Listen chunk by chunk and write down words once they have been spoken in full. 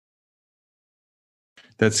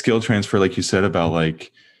that skill transfer, like you said, about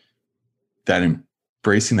like that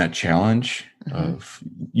embracing that challenge of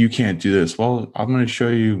you can't do this. Well, I'm going to show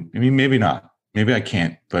you. I mean, maybe not. Maybe I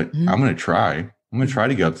can't, but I'm going to try. I'm going to try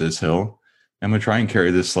to get up this hill. I'm going to try and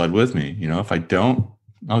carry this sled with me. You know, if I don't,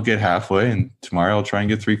 I'll get halfway, and tomorrow I'll try and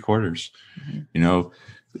get 3/4. You know,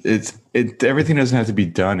 everything doesn't have to be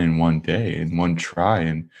done in one day, in one try.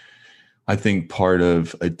 And I think part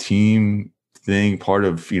of a team thing, part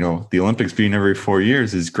of, you know, the Olympics being every 4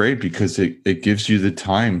 years is great because it gives you the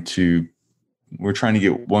time to, we're trying to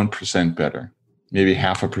get 1% better, maybe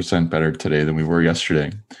 0.5% better today than we were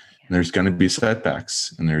yesterday. And there's going to be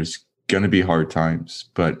setbacks and there's going to be hard times,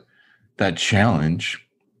 but that challenge,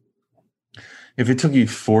 if it took you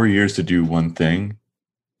 4 years to do one thing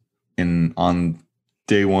and on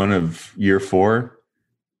day one of year 4,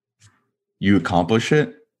 you accomplish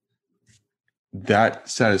it, that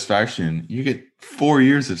satisfaction, you get 4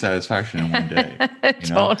 years of satisfaction in one day.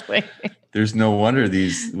 Totally. There's no wonder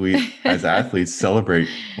we as athletes celebrate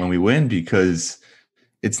when we win, because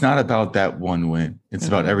it's not about that one win. It's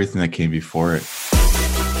about everything that came before it.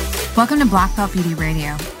 Welcome to Black Belt Beauty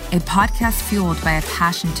Radio, a podcast fueled by a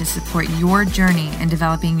passion to support your journey in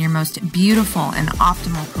developing your most beautiful and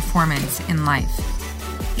optimal performance in life.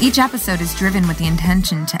 Each episode is driven with the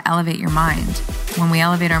intention to elevate your mind. When we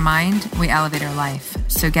elevate our mind, we elevate our life.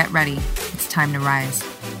 So get ready. It's time to rise.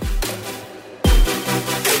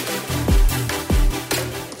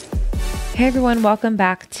 Hey everyone, welcome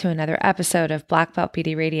back to another episode of Black Belt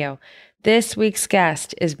Beauty Radio. This week's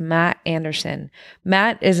guest is Matt Anderson.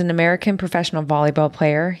 Matt is an American professional volleyball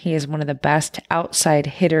player. He is one of the best outside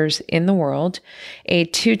hitters in the world, a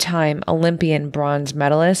 2-time Olympian bronze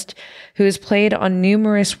medalist who has played on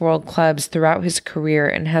numerous world clubs throughout his career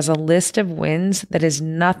and has a list of wins that is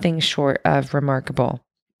nothing short of remarkable.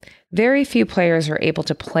 Very few players are able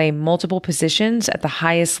to play multiple positions at the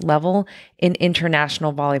highest level in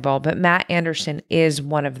international volleyball, but Matt Anderson is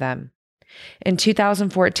one of them. In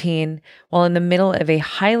 2014, while in the middle of a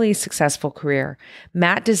highly successful career,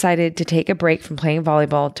 Matt decided to take a break from playing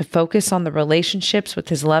volleyball to focus on the relationships with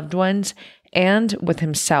his loved ones and with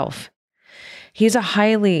himself. He's a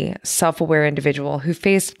highly self-aware individual who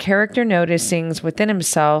faced character noticings within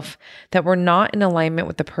himself that were not in alignment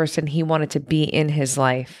with the person he wanted to be in his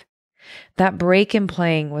life. That break in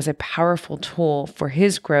playing was a powerful tool for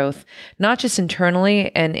his growth, not just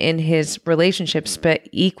internally and in his relationships, but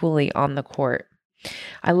equally on the court.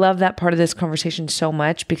 I love that part of this conversation so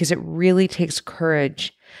much because it really takes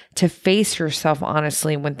courage to face yourself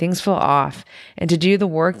honestly when things feel off and to do the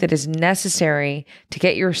work that is necessary to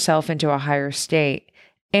get yourself into a higher state.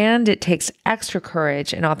 And it takes extra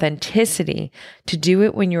courage and authenticity to do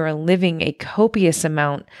it when you are living a copious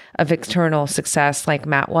amount of external success like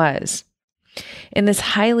Matt was. In this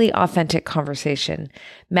highly authentic conversation,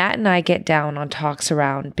 Matt and I get down on talks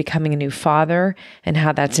around becoming a new father and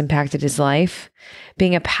how that's impacted his life,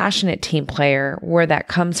 being a passionate team player, where that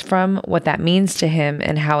comes from, what that means to him,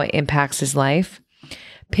 and how it impacts his life,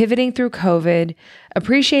 pivoting through COVID,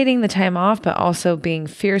 appreciating the time off, but also being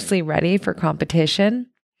fiercely ready for competition.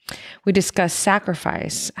 We discuss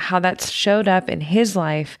sacrifice, how that's showed up in his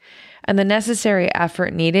life, and the necessary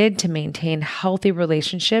effort needed to maintain healthy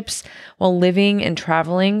relationships while living and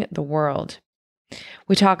traveling the world.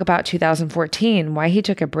 We talk about 2014, why he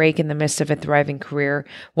took a break in the midst of a thriving career,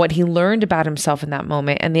 what he learned about himself in that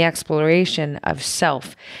moment, and the exploration of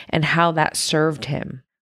self and how that served him.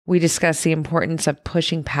 We discuss the importance of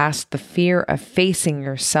pushing past the fear of facing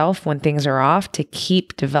yourself when things are off to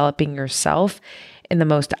keep developing yourself in the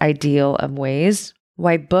most ideal of ways,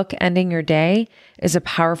 why bookending your day is a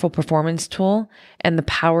powerful performance tool, and the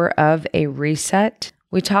power of a reset.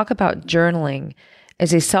 We talk about journaling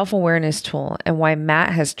as a self-awareness tool and why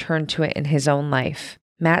Matt has turned to it in his own life.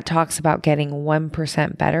 Matt talks about getting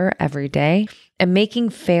 1% better every day and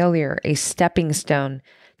making failure a stepping stone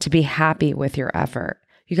to be happy with your effort.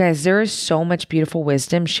 You guys, there is so much beautiful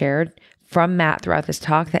wisdom shared from Matt throughout this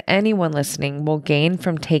talk that anyone listening will gain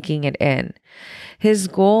from taking it in. His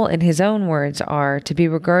goal, in his own words, are to be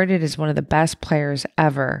regarded as one of the best players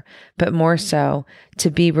ever, but more so,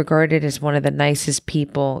 to be regarded as one of the nicest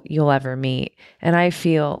people you'll ever meet. And I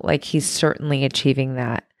feel like he's certainly achieving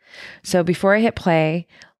that. So before I hit play,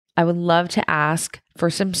 I would love to ask for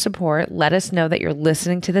some support, let us know that you're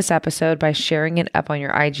listening to this episode by sharing it up on your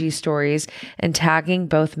IG stories and tagging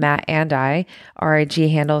both Matt and I. Our IG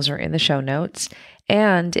handles are in the show notes.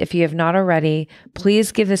 And if you have not already,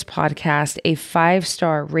 please give this podcast a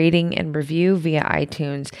 5-star rating and review via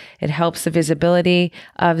iTunes. It helps the visibility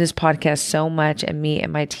of this podcast so much, and me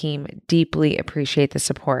and my team deeply appreciate the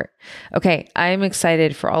support. Okay, I'm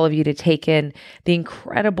excited for all of you to take in the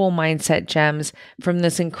incredible mindset gems from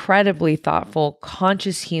this incredibly thoughtful,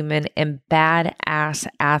 conscious human and badass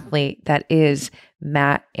athlete that is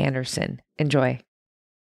Matt Anderson. Enjoy.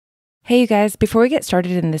 Hey, you guys, before we get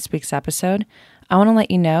started in this week's episode, I want to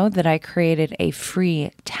let you know that I created a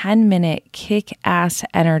free 10-minute kick-ass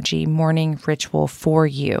energy morning ritual for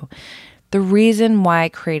you. The reason why I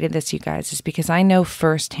created this, you guys, is because I know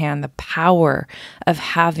firsthand the power of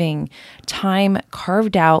having time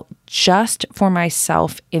carved out just for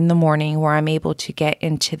myself in the morning, where I'm able to get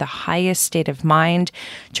into the highest state of mind,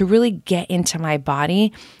 to really get into my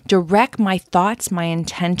body, direct my thoughts, my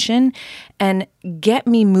intention, and get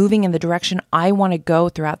me moving in the direction I want to go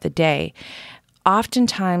throughout the day.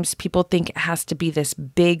 Oftentimes, people think it has to be this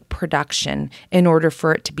big production in order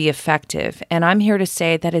for it to be effective. And I'm here to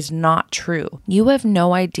say that is not true. You have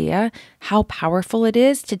no idea how powerful it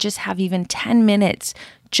is to just have even 10 minutes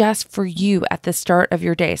just for you at the start of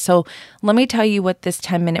your day. So let me tell you what this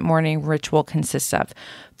 10-minute morning ritual consists of.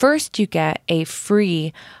 First, you get a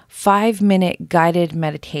free 5-minute guided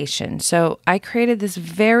meditation. So I created this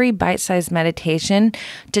very bite-sized meditation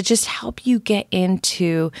to just help you get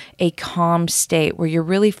into a calm state where you're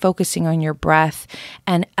really focusing on your breath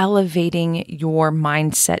and elevating your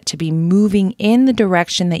mindset to be moving in the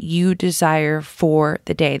direction that you desire for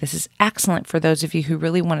the day. This is excellent for those of you who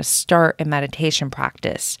really want to start a meditation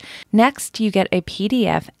practice. Next, you get a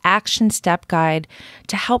PDF action step guide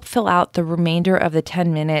to help fill out the remainder of the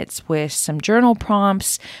 10 minutes with some journal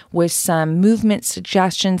prompts, with some movement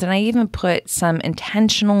suggestions, and I even put some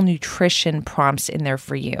intentional nutrition prompts in there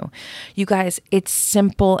for you. You guys, it's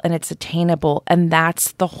simple and it's attainable, and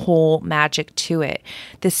that's the whole magic to it.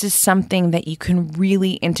 This is something that you can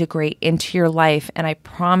really integrate into your life, and I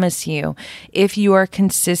promise you, if you are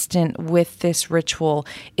consistent with this ritual,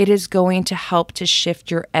 it is going to help to shift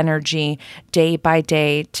your energy day by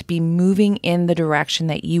day to be moving in the direction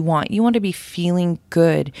that you want. You want to be feeling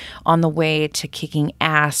good on the way to kicking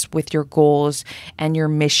ass with your goals and your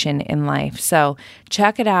mission in life. So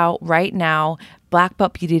check it out right now,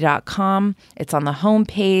 blackbeltbeauty.com. It's on the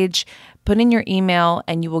homepage. Put in your email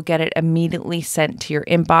and you will get it immediately sent to your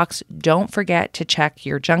inbox. Don't forget to check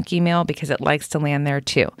your junk email because it likes to land there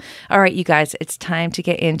too. All right, you guys, it's time to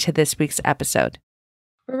get into this week's episode.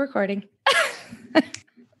 We're recording.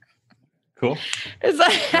 Cool. It's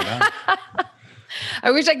like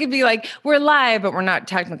I wish I could be like, we're live, but we're not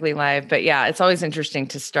technically live. But yeah, it's always interesting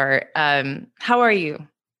to start. How are you?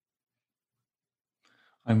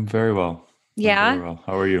 I'm very well. Yeah. Very well.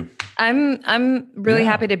 How are you? I'm really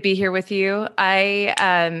happy to be here with you. I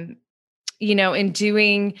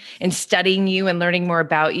in studying you and learning more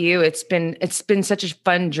about you, it's been such a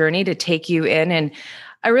fun journey to take you in. And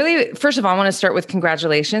I really, first of all, I want to start with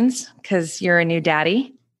congratulations because you're a new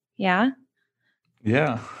daddy. Yeah.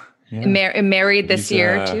 Yeah. Married this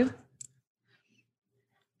year too?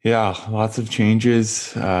 Yeah, lots of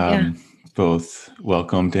changes, both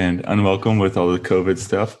welcomed and unwelcome with all the COVID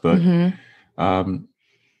stuff. But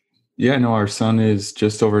our son is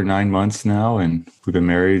just over 9 months now, and we've been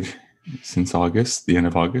married since August, the end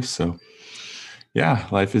of August. So yeah,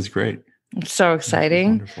 life is great. It's so exciting.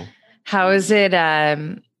 Wonderful. How is it?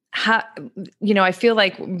 I feel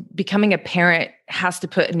like becoming a parent has to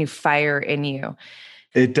put a new fire in you.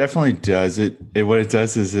 It definitely does. What it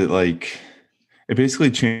does is it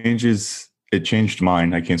basically changes. It changed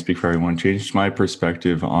mine. I can't speak for everyone. Changed my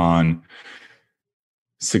perspective on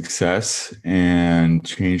success and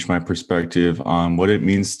changed my perspective on what it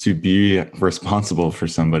means to be responsible for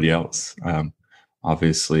somebody else.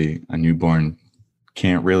 Obviously, a newborn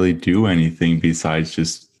can't really do anything besides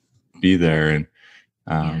just be there.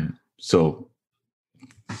 And so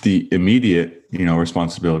the immediate,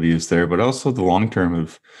 responsibility is there, but also the long term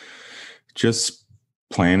of just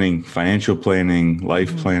planning, financial planning,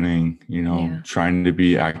 life planning, trying to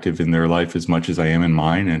be active in their life as much as I am in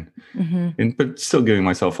mine, but still giving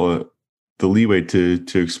myself the leeway to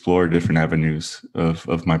explore different avenues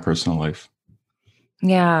of my personal life.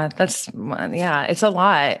 Yeah, it's a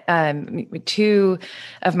lot. Two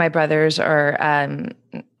of my brothers are,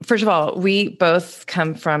 first of all, we both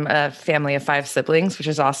come from a family of five siblings, which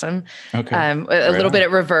is awesome. Okay. A Right little bit on.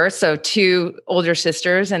 at reverse. So two older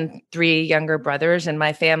sisters and three younger brothers in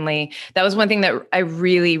my family. That was one thing that I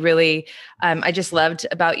really, really, I just loved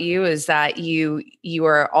about you is that you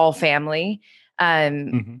are all family.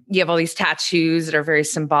 Hmm. You have all these tattoos that are very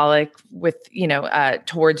symbolic with,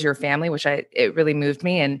 towards your family, which it really moved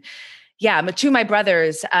me. And yeah, but two of my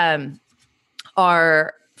brothers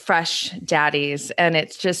are fresh daddies, and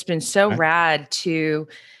it's just been so Okay. rad to,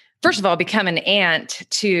 first of all, become an aunt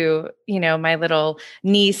to, my little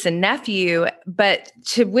niece and nephew, but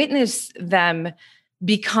to witness them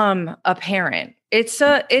become a parent. It's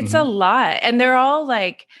a Hmm. lot. And they're all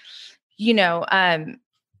like, you know, um,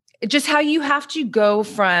 just how you have to go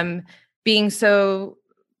from being so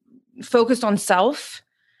focused on self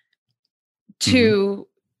Hmm. to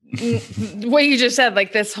what you just said,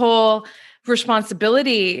 like this whole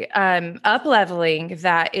responsibility up leveling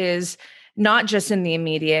that is not just in the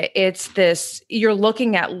immediate. It's this, you're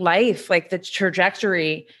looking at life, like the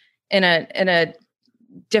trajectory in a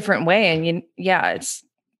different way. And it's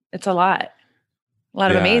a lot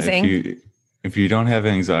of Yeah, amazing. if you don't have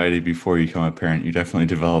anxiety before you become a parent, you definitely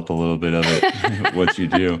develop a little bit of it once you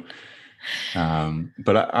do.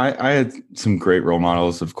 But I had some great role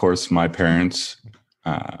models. Of course, my parents,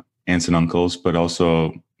 aunts and uncles, but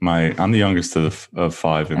also I'm the youngest of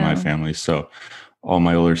five in my Oh, family. So all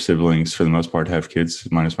my older siblings, for the most part, have kids,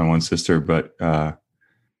 minus my one sister. But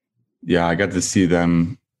yeah, I got to see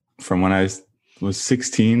them from when I was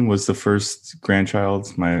 16 was the first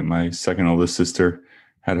grandchild. My second oldest sister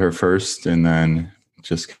had her first, and then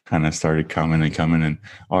just kind of started coming and coming. And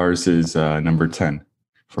ours is number 10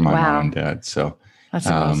 for my mom and wow. dad. So That's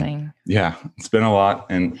amazing. yeah, it's been a lot.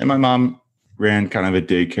 And my mom ran kind of a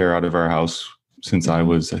daycare out of our house since I Mhm.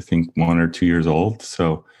 was, I think, 1 or 2 years old.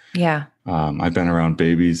 So Yeah. I've been around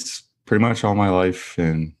babies pretty much all my life,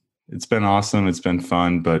 and it's been awesome. It's been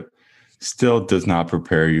fun, but still does not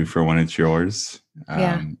prepare you for when it's yours.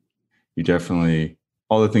 Yeah. You definitely,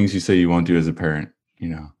 all the things you say you won't do as a parent,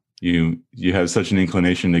 you have such an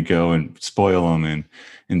inclination to go and spoil them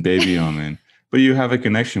and baby them, but you have a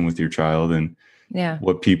connection with your child, and Yeah.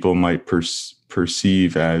 what people might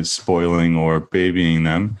perceive as spoiling or babying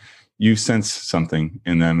them, you sense something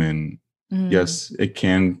in them. And Mm. yes, it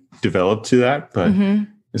can develop to that, but Hmm.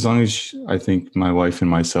 as long as I think my wife and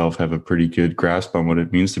myself have a pretty good grasp on what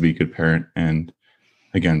it means to be a good parent. And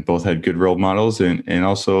again, both had good role models and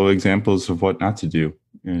also examples of what not to do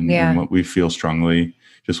and Yeah. what we feel strongly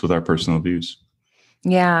just with our personal views.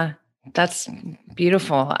 Yeah. That's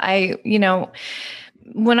beautiful.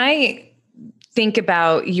 When I think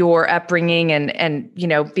about your upbringing and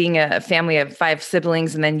being a family of five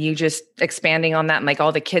siblings and then you just expanding on that and like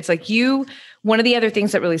all the kids, like you, one of the other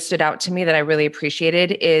things that really stood out to me that I really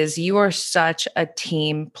appreciated is you are such a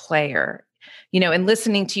team player, and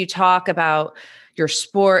listening to you talk about your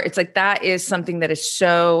sport, it's like that is something that is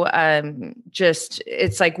so just,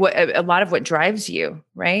 it's like what a lot of what drives you,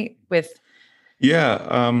 right? With Yeah.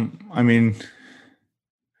 I mean,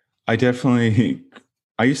 I definitely,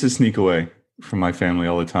 I used to sneak away from my family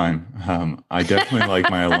all the time. I definitely like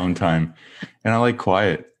my alone time, and I like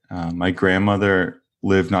quiet. My grandmother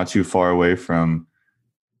lived not too far away from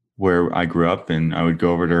where I grew up, and I would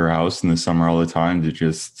go over to her house in the summer all the time to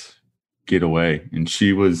just get away. And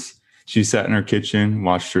she sat in her kitchen,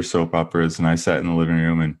 watched her soap operas, and I sat in the living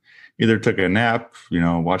room and either took a nap,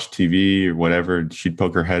 watched TV or whatever. And she'd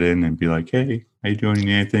poke her head in and be like, "Hey, how you doing? You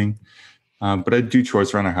need anything?" But I'd do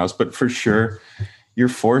chores around our house. But for sure, you're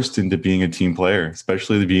forced into being a team player,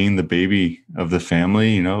 especially being the baby of the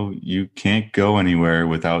family. You can't go anywhere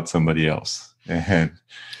without somebody else. And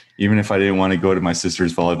even if I didn't want to go to my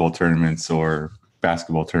sister's volleyball tournaments or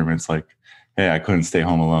basketball tournaments, like, hey, I couldn't stay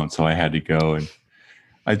home alone. So I had to go. And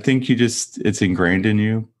I think it's ingrained in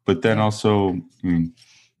you. But then yeah. also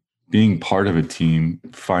being part of a team,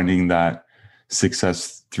 finding that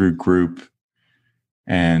success through group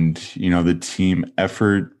and the team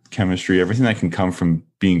effort, chemistry, everything that can come from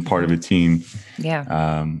being part of a team.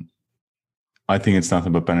 Yeah. I think it's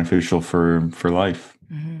nothing but beneficial for life.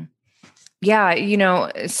 Mhm. Yeah,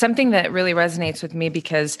 something that really resonates with me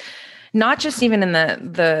because not just even in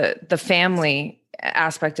the family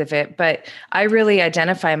aspect of it, but I really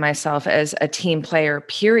identify myself as a team player,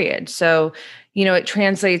 period. So, it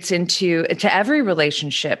translates into every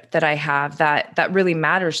relationship that I have that really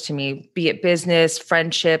matters to me, be it business,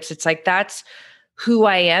 friendships. It's like that's who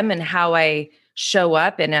I am and how I show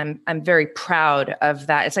up. And I'm very proud of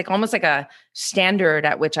that. It's like almost like a standard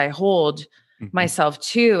at which I hold myself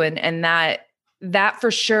too. And that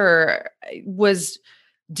for sure was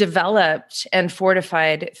developed and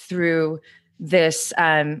fortified through this,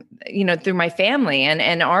 through my family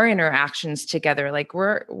and our interactions together. Like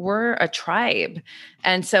we're a tribe.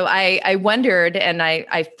 And so I wondered, and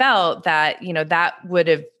I felt that, that would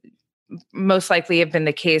have most likely have been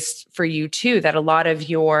the case for you too, that a lot of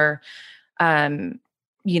your, the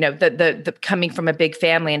coming from a big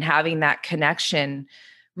family and having that connection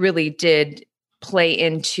really did play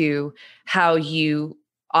into how you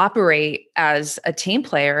operate as a team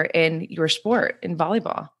player in your sport in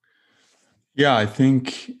volleyball. Yeah, I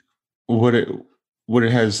think what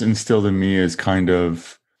it has instilled in me is kind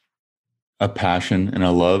of a passion and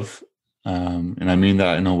a love. And I mean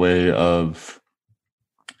that in a way of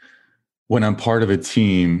when I'm part of a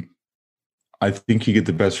team, I think you get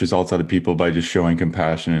the best results out of people by just showing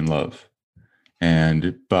compassion and love.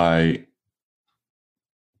 And by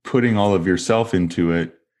putting all of yourself into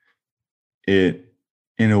it, it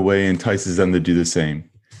in a way entices them to do the same.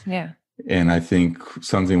 Yeah. And I think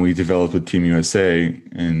something we developed with Team USA,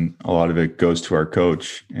 and a lot of it goes to our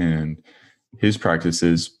coach and his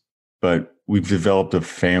practices, but we've developed a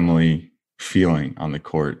family feeling on the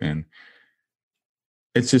court. And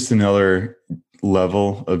it's just another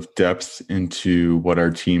level of depth into what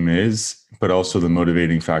our team is, but also the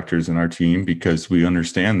motivating factors in our team, because we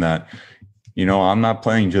understand that, I'm not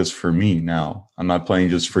playing just for me now. I'm not playing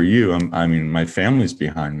just for you. My family's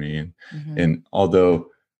behind me. And although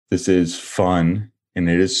this is fun and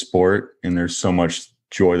it is sport and there's so much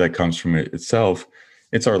joy that comes from it itself,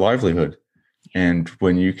 it's our livelihood. And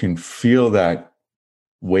when you can feel that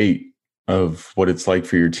weight of what it's like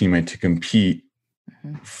for your teammate to compete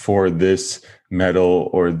for this medal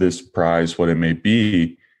or this prize, what it may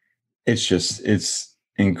be, it's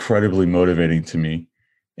incredibly motivating to me.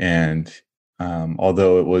 And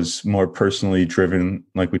although it was more personally driven,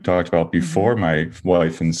 like we talked about before my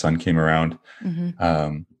wife and son came around,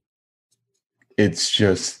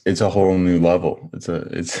 it's a whole new level.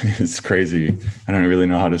 It's crazy. I don't really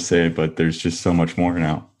know how to say it, but there's just so much more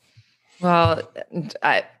now. Well,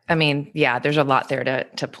 there's a lot there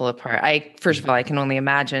to pull apart. First of all, I can only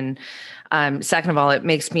imagine. Second of all, it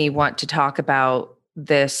makes me want to talk about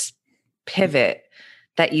this pivot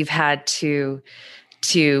that you've had to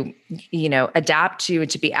adapt to and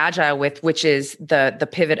to be agile with, which is the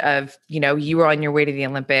pivot of, you were on your way to the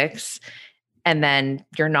Olympics and then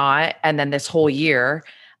you're not. And then this whole year,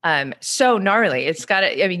 so gnarly. It's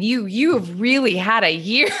you have really had a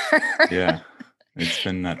year. Yeah. It's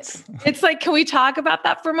been nuts. It's like, can we talk about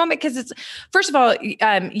that for a moment? Because first of all,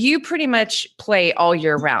 you pretty much play all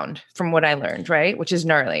year round from what I learned, right? Which is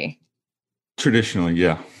gnarly. Traditionally,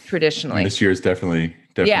 yeah. Traditionally. And this year is definitely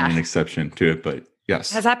an exception to it, but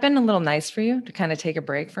yes. Has that been a little nice for you to kind of take a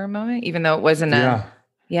break for a moment, even though it wasn't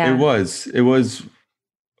It was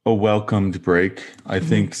a welcomed break. I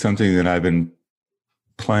think something that I've been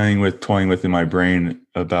toying with in my brain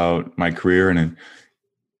about my career and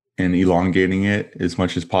elongating it as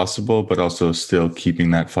much as possible, but also still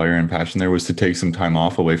keeping that fire and passion there, was to take some time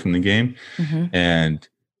off away from the game. And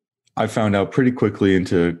I found out pretty quickly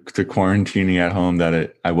into quarantining at home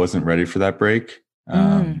that I wasn't ready for that break.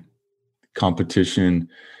 Competition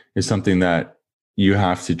is something that you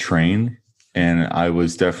have to train, and I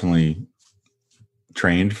was definitely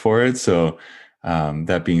trained for it. So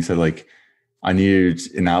that being said, like, I needed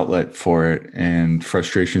an outlet for it, and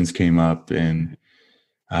frustrations came up, and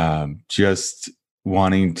just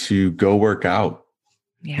wanting to go work out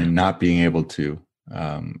and not being able to.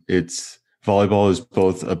 Volleyball is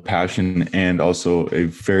both a passion and also a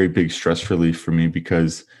very big stress relief for me,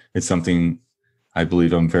 because it's something I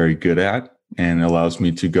believe I'm very good at, and allows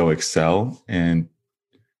me to go excel and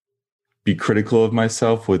be critical of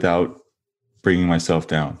myself without bringing myself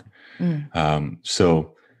down.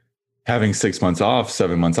 So having 7 months off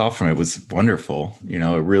from it was wonderful. It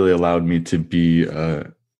really allowed me to be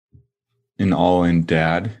an all-in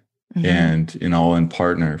dad and an all-in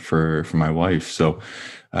partner for my wife. So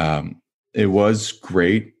it was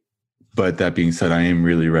great. But that being said, I am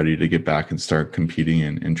really ready to get back and start competing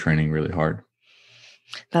and training really hard.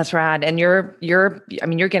 That's rad. And you're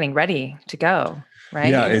getting ready to go, right?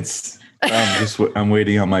 Yeah, it's I'm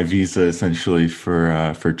waiting on my visa essentially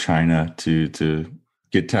for China to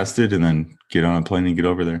get tested and then get on a plane and get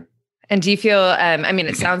over there. And do you feel,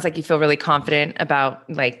 it sounds like you feel really confident about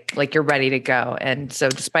like you're ready to go. And so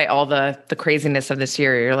despite all the craziness of this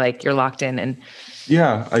year, you're locked in. And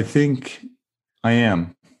yeah, I think I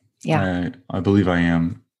am. Yeah. I believe I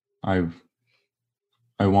am. I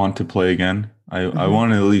want to play again. I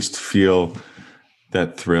want to at least feel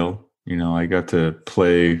that thrill. I got to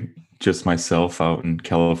play just myself out in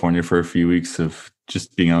California for a few weeks of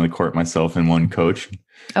just being on the court myself and one coach.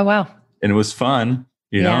 Oh, wow. And it was fun,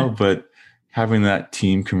 you know, but having that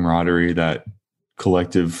team camaraderie, that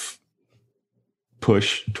collective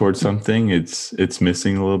push towards something, it's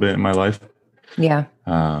missing a little bit in my life. Yeah.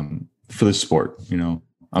 For the sport, you know,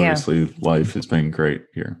 obviously life has been great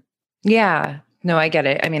here. Yeah. No, I get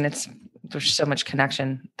it. I mean, there's so much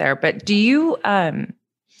connection there, but do you, how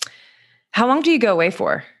long do you go away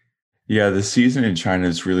for? Yeah. The season in China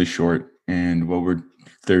is really short. And what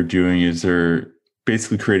they're doing is they're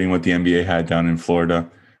basically creating what the NBA had down in Florida,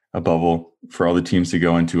 a bubble for all the teams to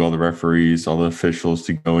go into, all the referees, all the officials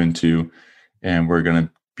to go into, and we're going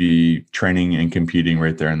to be training and competing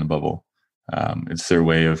right there in the bubble. It's their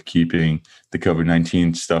way of keeping the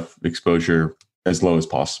COVID-19 stuff exposure as low as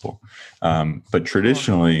possible. But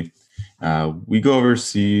traditionally, we go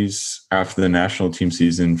overseas after the national team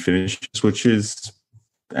season finishes, which is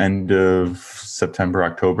end of September,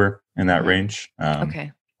 October, in that range.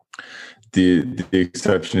 Okay. The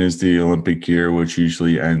exception is the Olympic year, which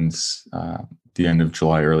usually ends the end of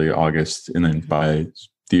July, early August. And then by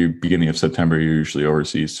the beginning of September, you're usually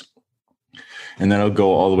overseas. And then it'll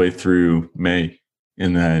go all the way through May.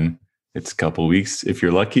 And then it's a couple of weeks if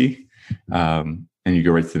you're lucky. And you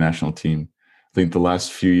go right to the national team. I think the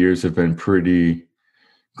last few years have been pretty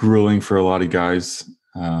grueling for a lot of guys,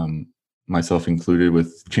 myself included,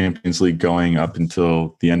 with Champions League going up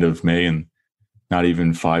until the end of May, and not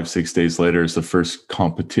even 5-6 days later is the first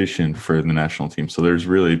competition for the national team. So there's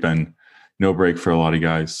really been no break for a lot of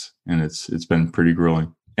guys, and it's been pretty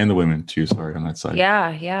grueling. And the women too, sorry, on that side.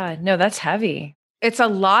 Yeah. No, that's heavy. It's a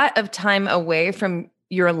lot of time away from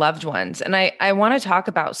your loved ones. And I want to talk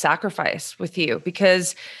about sacrifice with you,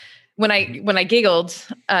 because when I giggled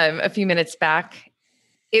a few minutes back,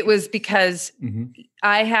 it was because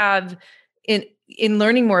I have in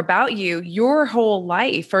learning more about you, your whole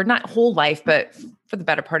life, or not whole life, but for the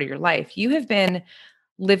better part of your life, you have been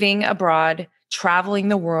living abroad, traveling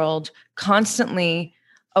the world, constantly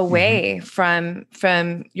away from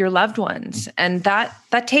your loved ones. And that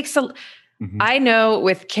takes I know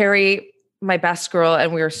with Carrie, my best girl,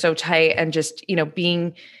 and we were so tight, and just, you know,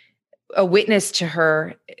 being a witness to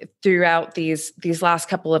her throughout these last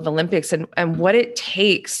couple of Olympics, and what it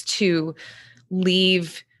takes to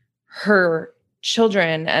leave her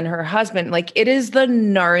children and her husband. Like, it is the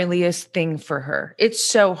gnarliest thing for her. It's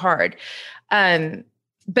so hard.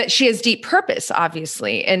 But she has deep purpose,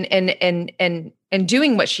 obviously, and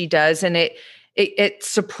doing what she does. And it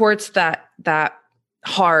supports that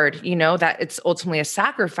hard, you know, that it's ultimately a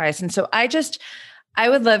sacrifice. And so I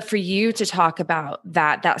would love for you to talk about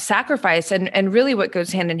that sacrifice, and really what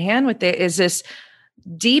goes hand in hand with it is this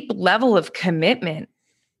deep level of commitment.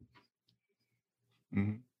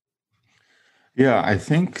 Yeah, I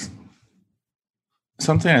think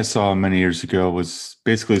something I saw many years ago was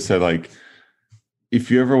basically said, like, if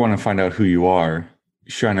you ever want to find out who you are,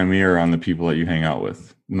 shine a mirror on the people that you hang out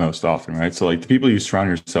with most often, right? So, like, the people you surround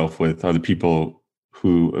yourself with are the people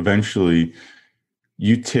who eventually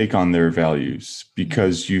you take on their values,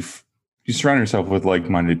 because you surround yourself with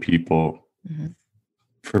like-minded people.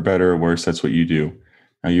 For better or worse, that's what you do.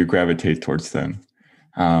 You gravitate towards them.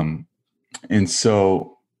 And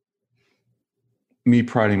so me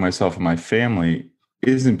priding myself in my family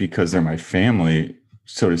isn't because they're my family,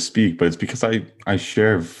 so to speak, but it's because I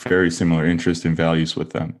share very similar interests and values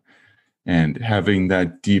with them. And having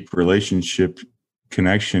that deep relationship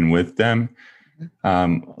connection with them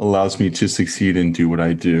allows me to succeed and do what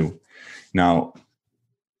I do. Now,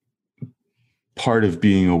 part of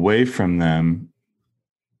being away from them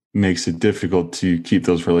makes it difficult to keep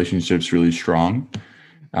those relationships really strong.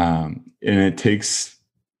 And it takes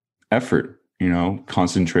effort, you know,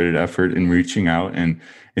 concentrated effort in reaching out and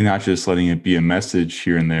not just letting it be a message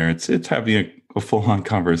here and there. It's having a full-on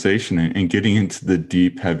conversation and getting into the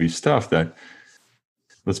deep, heavy stuff that,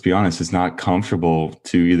 let's be honest, is not comfortable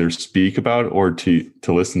to either speak about or to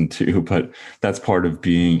listen to. But that's part of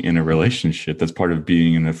being in a relationship. That's part of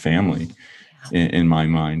being in a family, in my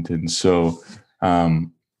mind. And so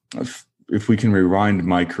if we can rewind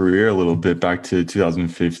my career a little bit back to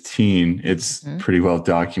 2015, it's pretty well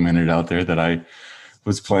documented out there that I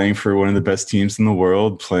was playing for one of the best teams in the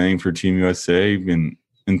world, playing for Team USA and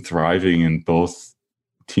thriving in both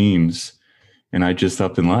teams. And I just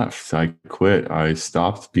up and left. I quit. I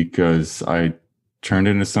stopped because I turned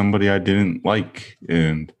into somebody I didn't like.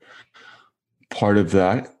 And part of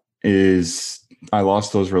that is I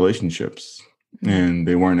lost those relationships, and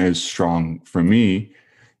they weren't as strong for me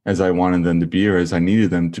as I wanted them to be, or as I needed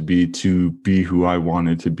them to be who I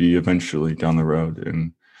wanted to be eventually down the road.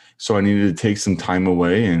 And so I needed to take some time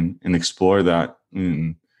away and explore that.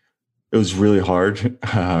 And it was really hard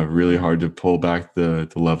to pull back the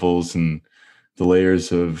levels and the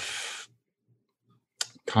layers of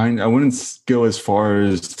I wouldn't go as far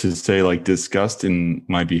as to say like disgust in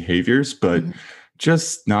my behaviors, but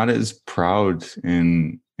just not as proud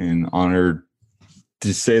and honored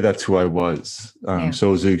to say that's who I was. So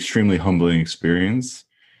it was an extremely humbling experience.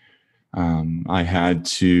 I had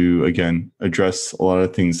to, again, address a lot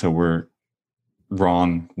of things that were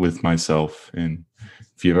wrong with myself. And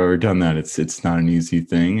if you've ever done that, it's not an easy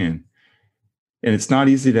thing. And it's not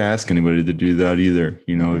easy to ask anybody to do that either.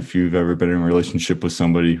 You know, if you've ever been in a relationship with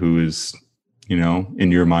somebody who is, you know,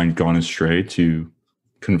 in your mind gone astray, to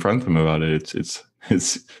confront them about it, it's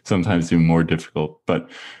sometimes even more difficult. But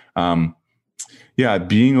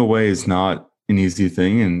being away is not an easy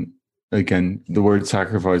thing. And again, the word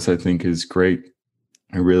sacrifice, I think, is great.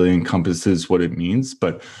 It really encompasses what it means.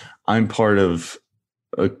 But I'm part of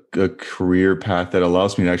a career path that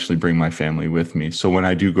allows me to actually bring my family with me. So when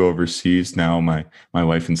I do go overseas now, my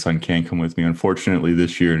wife and son can come with me. Unfortunately,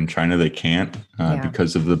 this year in China, they can't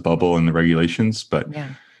because of the bubble and the regulations. But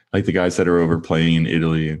like the guys that are over playing in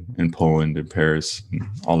Italy and Poland and Paris, and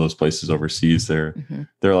all those places overseas, they're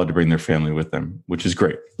allowed to bring their family with them, which is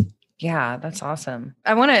great. Yeah, that's awesome.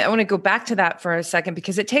 I want to go back to that for a second,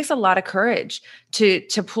 because it takes a lot of courage to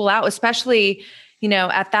pull out, especially, you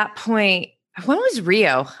know, at that point. When was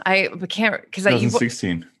Rio? I can't, because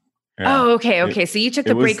 2016. Oh, okay. So you took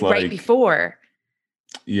the break right before.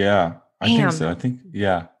 Yeah, I think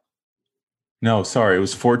so. No, sorry, it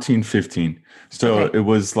was 14, 15. So it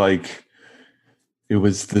was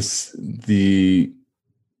the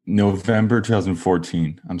November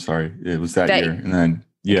 2014. I'm sorry, it was that year, and then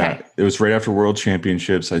it was right after World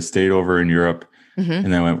Championships. I stayed over in Europe,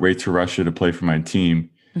 and then went right to Russia to play for my team.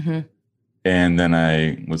 And then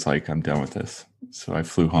I was like, I'm done with this. So I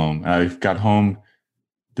flew home. I got home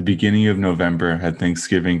the beginning of November, had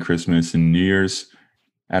Thanksgiving, Christmas, and New Year's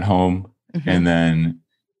at home. And then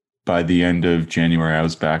by the end of January, I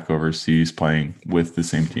was back overseas playing with the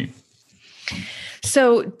same team.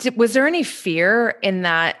 So was there any fear in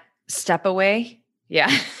that step away? Yeah.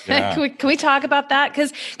 Can we talk about that?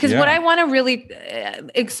 Because what I want to really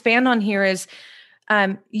expand on here is,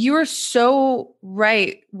 you were so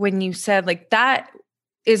right when you said like that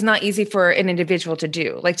is not easy for an individual to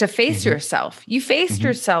do, like to face yourself. You faced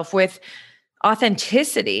yourself with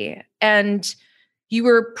authenticity, and you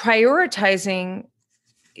were prioritizing,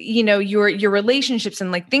 you know, your relationships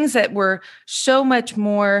and like things that were so much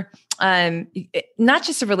more, not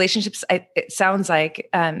just the relationships, it sounds like,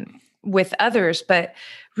 with others, but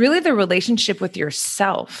really the relationship with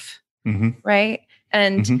yourself. Right.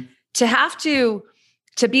 And to have to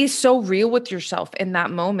be so real with yourself in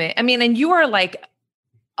that moment. I mean, and you are like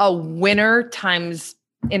a winner times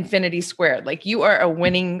infinity squared. Like you are a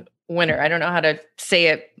winning winner. I don't know how to say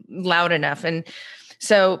it loud enough. And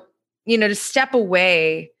so, you know, to step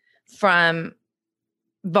away from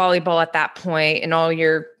volleyball at that point and all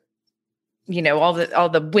your, you know, all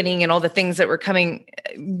the winning and all the things that were coming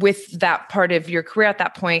with that part of your career at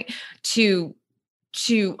that point, to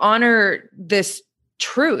honor this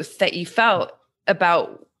truth that you felt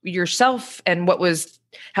about yourself and how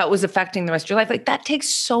it was affecting the rest of your life. Like that takes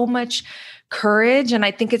so much courage. And I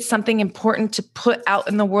think it's something important to put out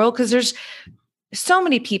in the world, because there's so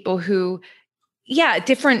many people who,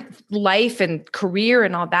 different life and career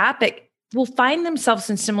and all that, but will find themselves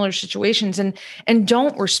in similar situations and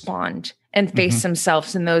don't respond and face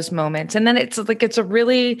themselves in those moments. And then it's like,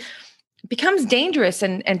 becomes dangerous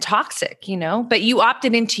and toxic, you know, but you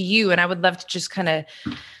opted into you. And I would love to just kind of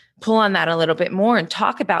pull on that a little bit more and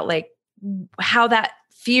talk about like how that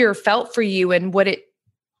fear felt for you and what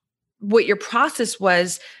your process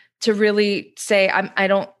was to really say,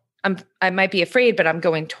 I might be afraid, but I'm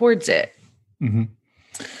going towards it.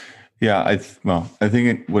 Yeah. I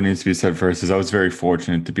think what needs to be said first is I was very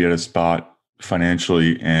fortunate to be at a spot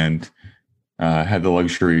financially and had the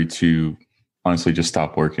luxury to honestly just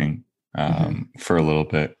stop working for a little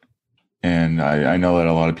bit. And I know that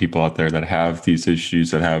a lot of people out there that have these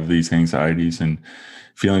issues, that have these anxieties and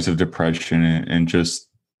feelings of depression and just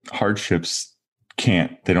hardships, they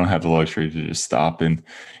don't have the luxury to just stop. And,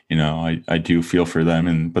 you know, I do feel for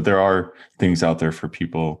them. But there are things out there for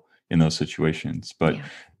people in those situations. But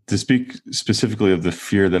to speak specifically of the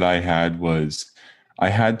fear that I had, was I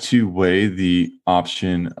had to weigh the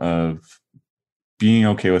option of being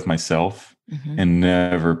okay with myself and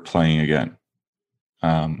never playing again.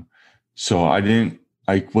 So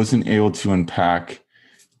I wasn't able to unpack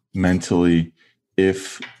mentally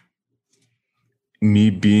if me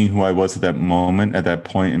being who I was at that moment, at that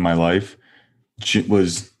point in my life,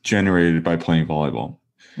 was generated by playing volleyball.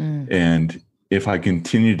 And if I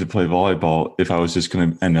continued to play volleyball, if I was just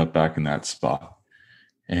going to end up back in that spot.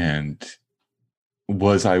 And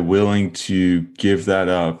was I willing to give that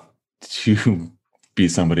up to be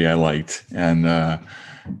somebody I liked? And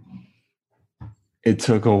it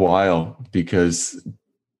took a while, because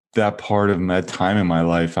that part of that time in my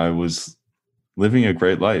life, I was living a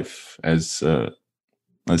great life as a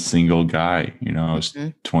single guy. I was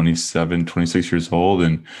 27, 26 years old,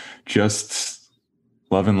 and just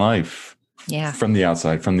loving life. Yeah. From the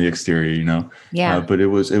outside, from the exterior, Yeah. But it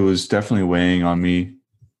was definitely weighing on me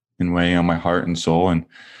and weighing on my heart and soul. And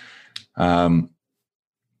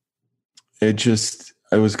it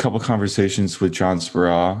was a couple conversations with John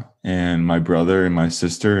Speraw and my brother and my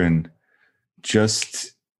sister, and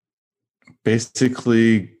just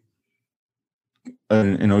basically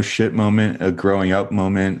an oh shit moment, a growing up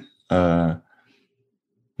moment. A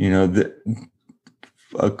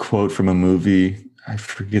quote from a movie. I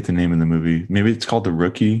forget the name of the movie. Maybe it's called The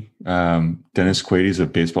Rookie. Dennis Quaid's a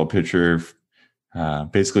baseball pitcher.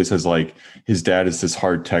 Basically says like his dad is this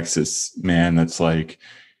hard Texas man that's like,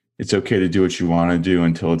 it's okay to do what you want to do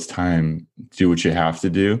until it's time to do what you have to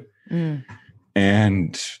do.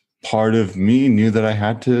 And part of me knew that I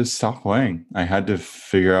had to stop playing. I had to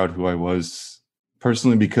figure out who I was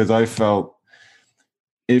personally, because I felt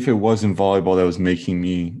if it wasn't volleyball that was making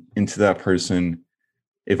me into that person,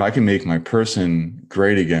 if I can make my person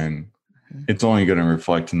great again, it's only going to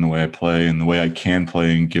reflect in the way I play and the way I can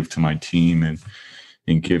play and give to my team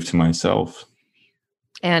and give to myself.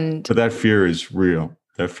 But that fear is real.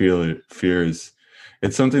 That fear is,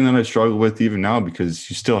 it's something that I struggle with even now, because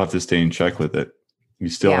you still have to stay in check with it. You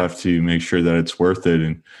still have to make sure that it's worth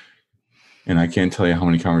it. And I can't tell you how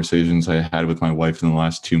many conversations I had with my wife in the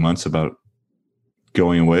last 2 months about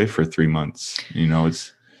going away for 3 months.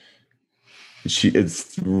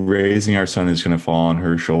 It's raising our son is going to fall on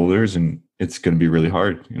her shoulders, and it's going to be really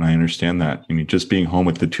hard. And I understand that. I mean, just being home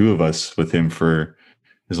with the two of us, with him for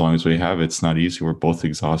as long as we have, it's not easy. We're both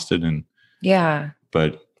exhausted,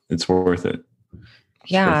 but it's worth it.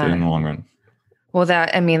 It's worth it in the long run. Well,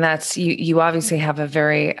 that's, you obviously have a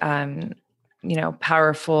very,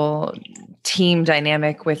 powerful team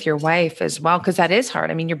dynamic with your wife as well. 'Cause that is hard.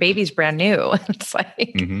 I mean, your baby's brand new. It's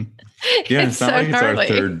like, yeah, it's not like it's our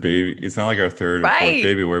third baby. It's not like our third or fourth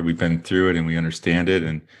baby where we've been through it and we understand it.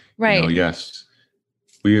 And yes,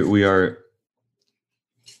 we are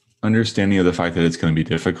understanding of the fact that it's going to be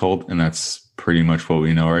difficult, and that's pretty much what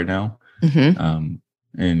we know right now.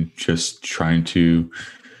 And just trying to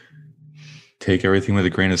take everything with a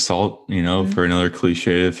grain of salt, for another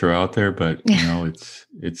cliche to throw out there, but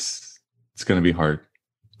it's going to be hard.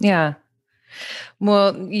 Yeah.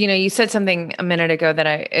 Well, you said something a minute ago that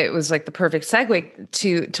it was like the perfect segue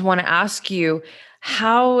to want to ask you,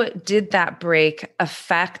 how did that break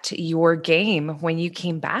affect your game when you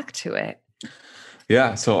came back to it?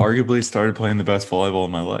 Yeah. So arguably started playing the best volleyball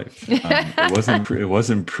in my life. It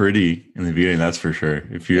wasn't pretty in the beginning. That's for sure.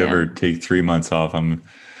 If you ever take 3 months off, I'm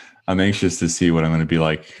anxious to see what I'm going to be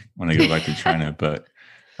like when I go back to China, but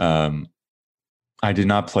I did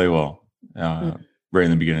not play well right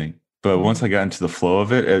in the beginning. But once I got into the flow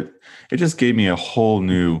of it, it just gave me a whole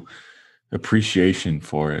new appreciation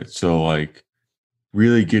for it. So like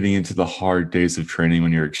really getting into the hard days of training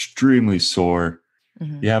when you're extremely sore,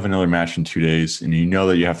 you have another match in 2 days and you know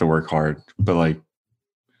that you have to work hard. But like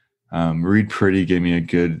Read Pretty gave me a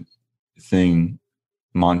good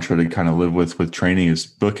mantra to kind of live with training, is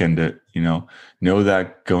bookend it, know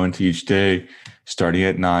that go into each day, starting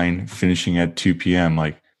at 9, finishing at 2 p.m.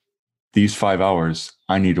 Like these 5 hours,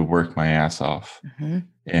 I need to work my ass off.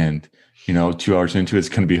 And, 2 hours into it's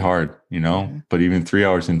going to be hard, but even 3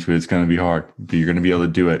 hours into it's going to be hard, but you're going to be able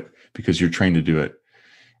to do it because you're trained to do it.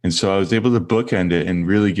 And so I was able to bookend it and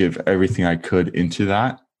really give everything I could into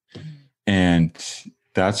that. And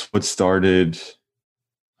that's what started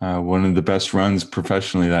one of the best runs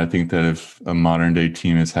professionally that I think that a modern day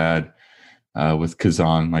team has had with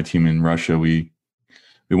Kazan, my team in Russia. We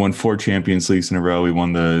won 4 Champions Leagues in a row. We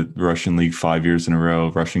won the Russian League 5 years in a row,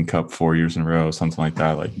 Russian Cup 4 years in a row, something like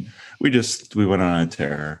that. Like we went on a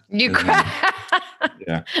tear.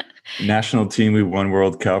 Yeah. National team, we won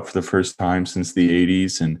World Cup for the first time since the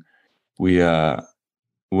 80s. And we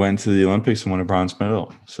went to the Olympics and won a bronze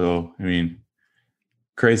medal. So, I mean,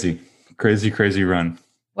 crazy run.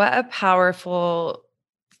 What a powerful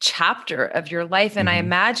chapter of your life. And I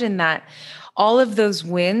imagine that all of those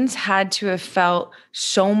wins had to have felt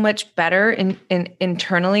so much better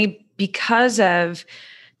internally because of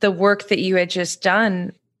the work that you had just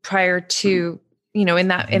done prior to in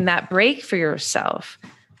that break for yourself?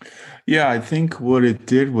 Yeah, I think what it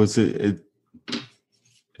did was it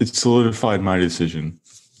solidified my decision.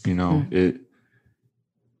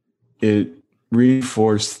 It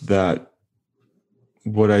reinforced that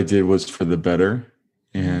what I did was for the better.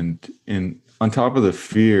 And on top of the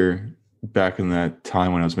fear, back in that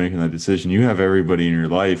time when I was making that decision, you have everybody in your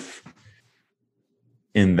life,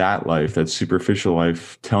 in that life, that superficial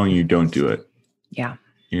life, telling you don't do it. Yeah.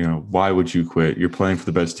 Why would you quit? You're playing for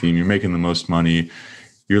the best team. You're making the most money.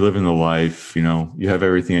 You're living the life. You have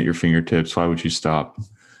everything at your fingertips. Why would you stop?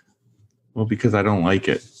 Well, because I don't like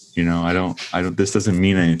it. I don't, this doesn't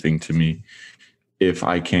mean anything to me if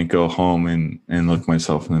I can't go home and look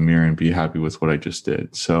myself in the mirror and be happy with what I just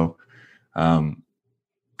did. So,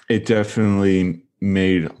 it definitely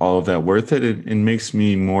made all of that worth it. It makes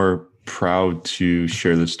me more proud to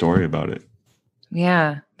share the story about it.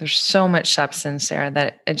 Yeah. There's so much substance there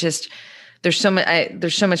that there's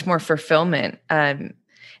so much more fulfillment. And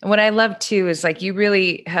what I love too is like, you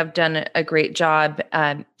really have done a great job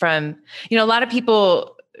from, a lot of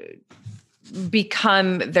people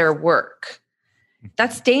become their work.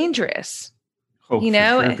 That's dangerous. For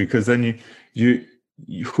sure, because then you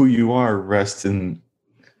who you are rests in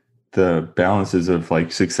the balances of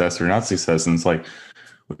like success or not success. And it's like,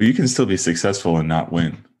 you can still be successful and not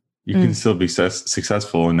win. You can still be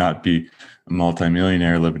successful and not be a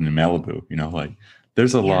multimillionaire living in Malibu.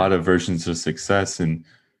 There's a lot of versions of success,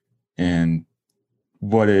 and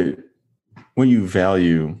what you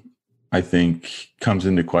value, I think, comes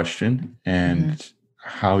into question, and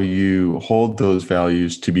how you hold those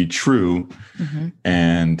values to be true,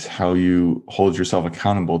 and how you hold yourself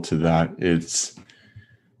accountable to that.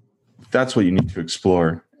 That's what you need to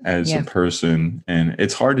explore as a person. And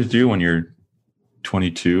it's hard to do when you're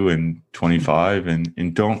 22 and 25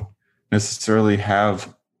 and don't necessarily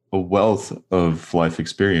have a wealth of life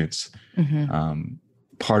experience.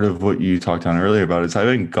 Part of what you talked on earlier about is I've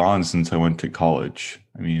been gone since I went to college.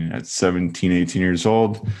 I mean, at 17, 18 years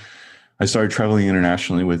old, I started traveling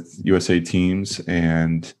internationally with USA teams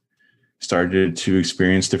and started to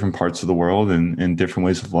experience different parts of the world and different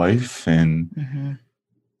ways of life. And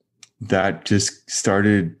that just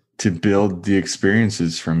started to build the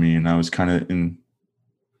experiences for me. And I was kind of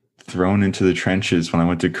thrown into the trenches when I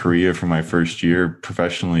went to Korea for my first year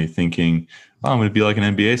professionally, thinking, oh, I'm going to be like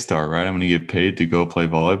an NBA star, right? I'm going to get paid to go play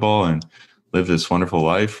volleyball and live this wonderful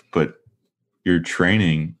life. But you're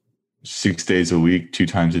training 6 days a week, 2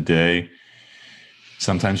 times a day.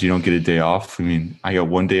 Sometimes you don't get a day off. I mean, I got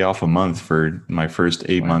 1 day off a month for my first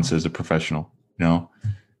 8 months as a professional,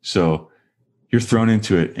 So you're thrown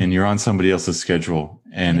into it and you're on somebody else's schedule,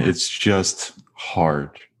 and it's just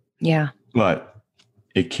hard. Yeah. But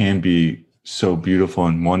it can be so beautiful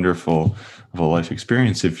and wonderful of a life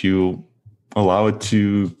experience if you allow it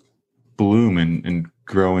to bloom and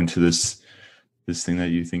grow into this thing that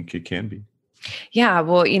you think it can be. Yeah.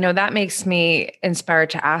 Well, that makes me inspired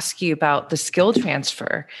to ask you about the skill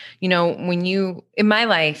transfer. When in my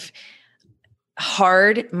life,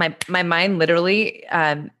 hard, my mind literally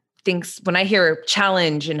thinks, when I hear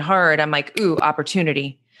challenge and hard, I'm like, ooh,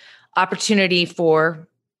 opportunity for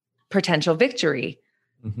potential victory.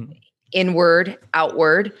 Inward,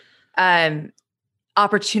 outward,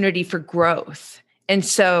 opportunity for growth. And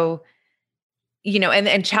so,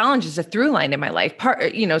 and challenge is a through line in my life.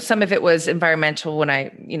 Some of it was environmental when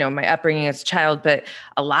my upbringing as a child, but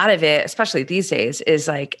a lot of it, especially these days, is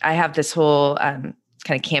like, I have this whole kind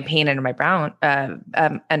of campaign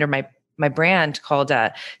under my brand called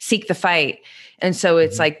Seek the Fight. And so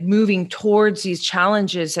it's like moving towards these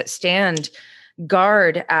challenges that stand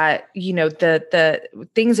guard at, the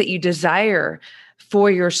things that you desire for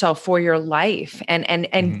yourself, for your life,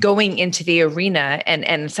 and going into the arena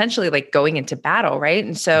and essentially like going into battle. Right.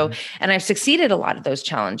 And so, and I've succeeded a lot of those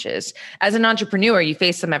challenges. As an entrepreneur, you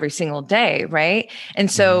face them every single day. Right. And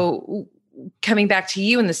so coming back to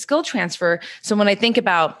you and the skill transfer. So when I think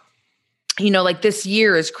about, like this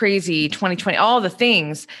year is crazy, 2020, all the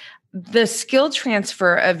things, the skill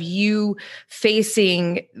transfer of you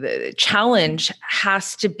facing the challenge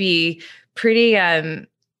has to be pretty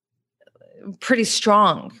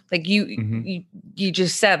strong. Like you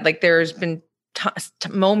just said, like there's been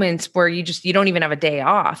moments where you don't even have a day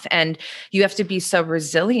off, and you have to be so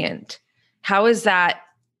resilient. How is that?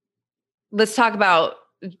 Let's talk about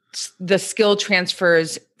the skill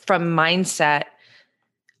transfers from mindset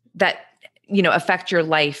that, affect your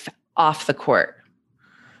life off the court.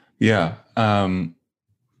 Yeah.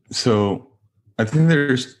 So I think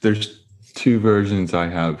there's 2 versions I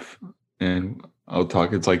have, and I'll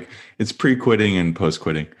talk. It's pre-quitting and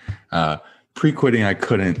post-quitting. Pre-quitting, I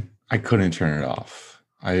I couldn't turn it off.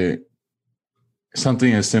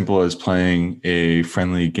 Something as simple as playing a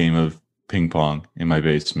friendly game of ping pong in my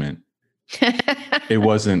basement. It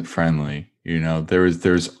wasn't friendly,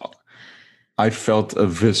 I felt a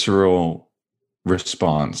visceral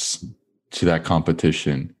response to that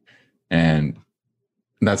competition, and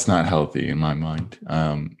that's not healthy in my mind.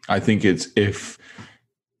 I think it's if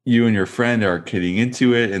you and your friend are getting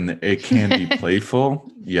into it and it can be playful,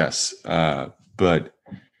 yes. But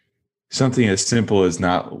something as simple as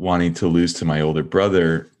not wanting to lose to my older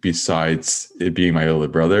brother, besides it being my older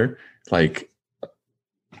brother, like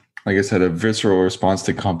I said, a visceral response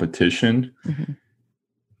to competition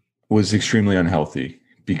was extremely unhealthy,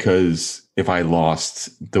 because if I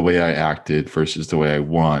lost, the way I acted versus the way I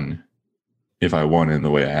won, if I won in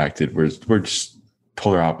the way I acted, we're just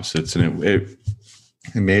polar opposites. And it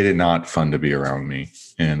made it not fun to be around me.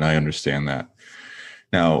 And I understand that.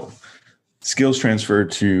 Now, skills transfer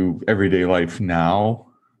to everyday life now.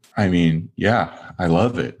 I mean, yeah, I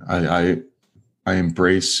love it. I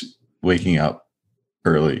embrace waking up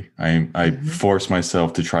early. I force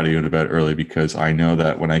myself to try to go to bed early, because I know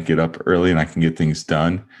that when I get up early and I can get things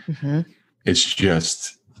done, it's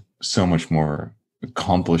just so much more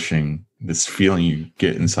accomplishing. This feeling you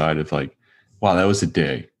get inside of like, wow, that was a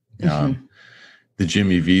day. The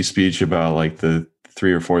Jimmy V speech about like the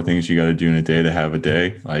 3 or 4 things you got to do in a day to have a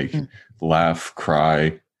day, like laugh,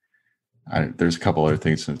 cry. There's a couple other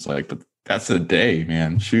things. And it's like, but that's a day,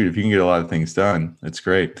 man. Shoot, if you can get a lot of things done, that's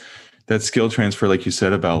great. That skill transfer, like you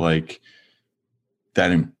said, about like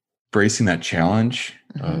that embracing that challenge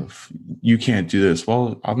of you can't do this.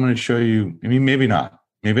 Well, I'm going to show you. I mean, maybe not.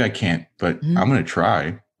 Maybe I can't, but I'm going to try.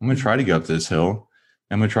 I'm going to try to go up this hill.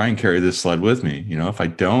 I'm going to try and carry this sled with me. If I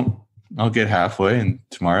don't, I'll get halfway, and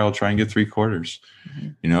tomorrow I'll try and get 3/4.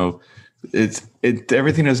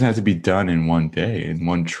 Everything doesn't have to be done in one day, in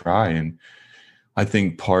one try. And I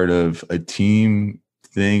think part of a team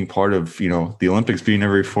thing, part of, the Olympics being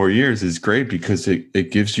every 4 years is great, because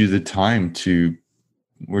it gives you the time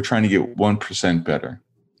we're trying to get 1% better,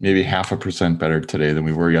 maybe 0.5% better today than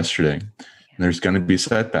we were yesterday. And there's going to be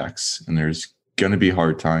setbacks and there's going to be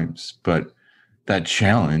hard times, but that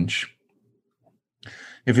challenge,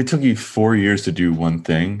 if it took you 4 years to do one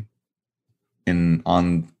thing, and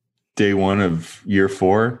on day 1 of year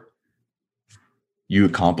 4, you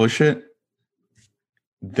accomplish it,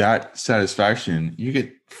 that satisfaction, you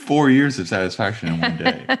get 4 years of satisfaction in one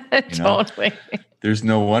day. Totally. There's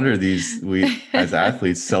no wonder we as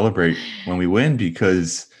athletes celebrate when we win,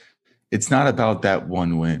 because it's not about that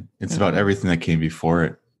one win. It's about everything that came before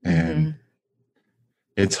it. And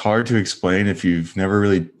it's hard to explain if you've never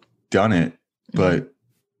really done it, but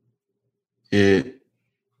it's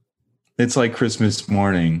like Christmas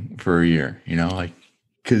morning for a year,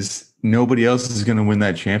 because nobody else is going to win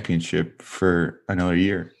that championship for another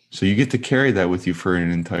year. So you get to carry that with you for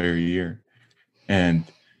an entire year. And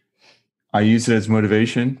I use it as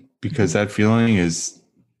motivation, because that feeling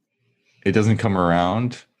it doesn't come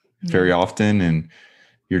around very often. And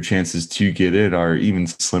your chances to get it are even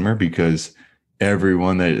slimmer, because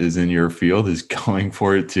everyone that is in your field is going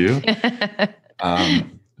for it too.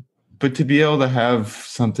 But to be able to have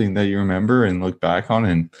something that you remember and look back on,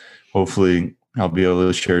 and hopefully I'll be able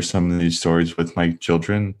to share some of these stories with my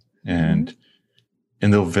children, and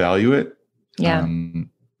they'll value it. Yeah.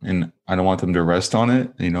 And I don't want them to rest on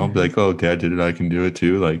it, be like, oh, Dad did it, I can do it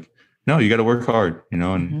too. Like, no, you got to work hard,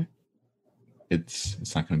 and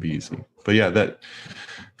it's not going to be easy. But yeah, that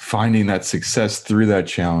finding that success through that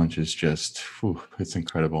challenge is just, it's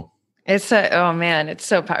incredible. It's so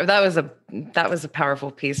powerful. That was a powerful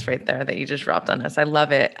piece right there that you just dropped on us. I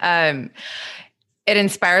love it. It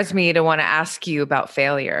inspires me to want to ask you about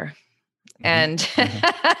failure, and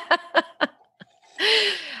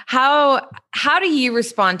how do you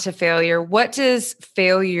respond to failure? What does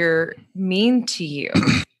failure mean to you?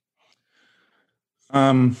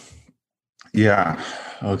 Yeah.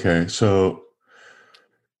 Okay. So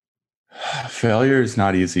failure is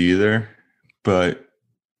not easy either, but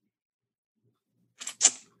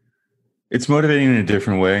it's motivating in a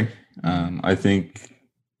different way. I think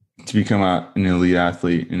to become an elite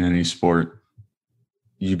athlete in any sport,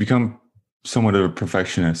 you become somewhat of a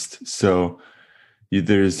perfectionist. So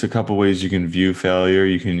there's a couple ways you can view failure.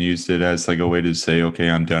 You can use it as like a way to say, okay,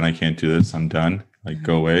 I'm done. I can't do this. I'm done. Like,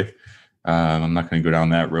 go away. I'm not going to go down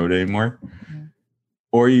that road anymore.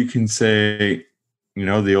 Or you can say,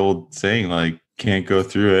 the old saying, like, can't go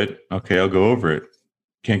through it. Okay, I'll go over it.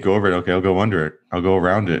 Can't go over it. Okay, I'll go under it. I'll go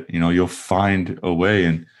around it. You'll find a way.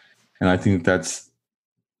 And I think that's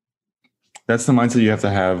the mindset you have to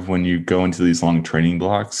have when you go into these long training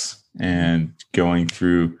blocks and going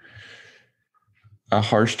through a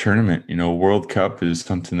harsh tournament. World Cup is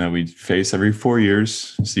something that we face every 4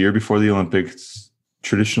 years. It's the year before the Olympics.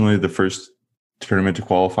 Traditionally the first tournament to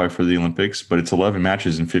qualify for the Olympics, but it's 11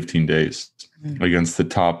 matches in 15 days against the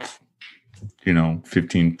top,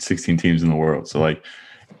 15, 16 teams in the world. So like,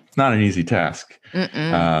 it's not an easy task.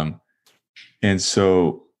 And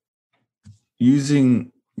so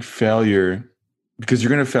using failure, because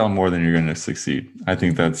you're going to fail more than you're going to succeed. I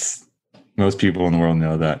think that's, most people in the world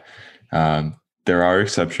know that. There are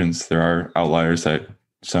exceptions. There are outliers that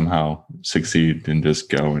somehow succeed and just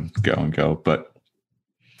go and go and go. But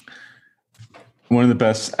one of the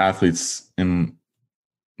best athletes in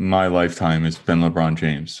my lifetime has been LeBron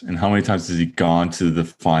James. And how many times has he gone to the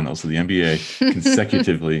finals of the NBA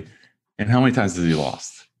consecutively? And how many times has he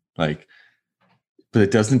lost? But it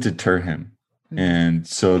doesn't deter him. And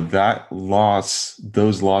so that loss,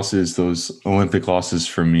 those losses, those Olympic losses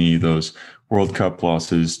for me, those World Cup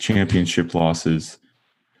losses, championship losses,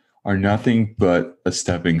 are nothing but a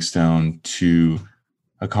stepping stone to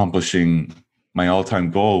accomplishing my all-time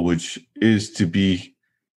goal, which is to be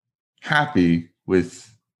happy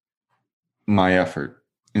with my effort.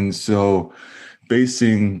 And so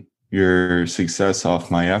basing your success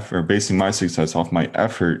off my effort, basing my success off my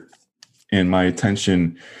effort and my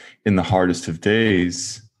attention in the hardest of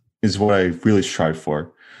days is what I really strive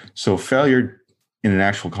for. So failure in an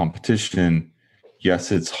actual competition,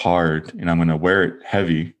 yes, it's hard and I'm going to wear it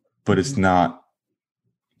heavy, but it's not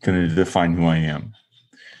going to define who I am.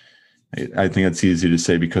 I think it's easy to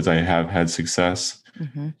say because I have had success,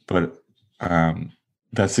 but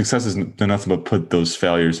that success is nothing but put those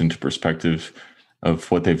failures into perspective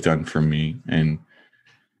of what they've done for me. And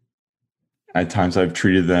at times I've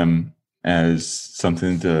treated them as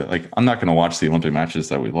something to, like, I'm not going to watch the Olympic matches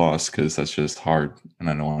that we lost because that's just hard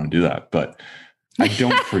and I don't want to do that. But I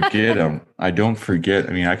don't forget them. I don't forget.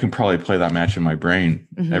 I mean, I can probably play that match in my brain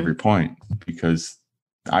every point because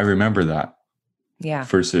I remember that. Yeah.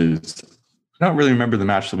 Versus, I don't really remember the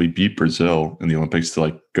match that we beat Brazil in the Olympics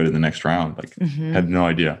to go to the next round. Had no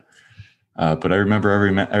idea. But I remember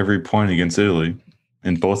every point against Italy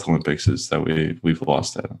in both Olympics is that we've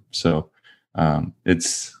lost at them. So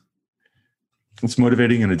it's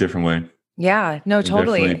motivating in a different way. Yeah, no,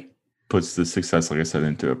 totally. Definitely puts the success, like I said,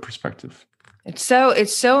 into a perspective. It's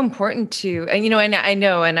so important to, and I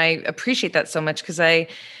know, and I appreciate that so much because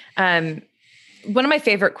one of my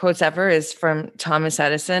favorite quotes ever is from Thomas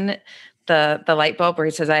Edison, the light bulb, where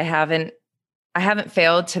he says, I haven't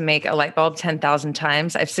failed to make a light bulb 10,000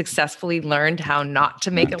 times. I've successfully learned how not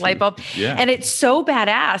to make a light bulb. Yeah. And it's so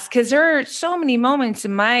badass because there are so many moments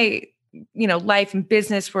in my, life and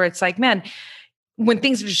business where it's like, man, when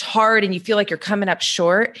things are just hard and you feel like you're coming up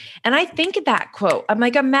short. And I think of that quote. I'm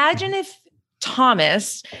like, imagine if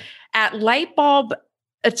Thomas at light bulb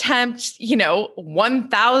attempt,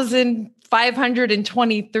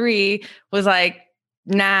 1,523 was like,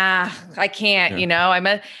 nah, I can't,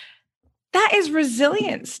 that is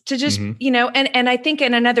resilience to just, and I think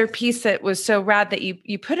in another piece that was so rad that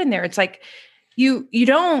you put in there, it's like, you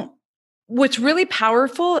don't, what's really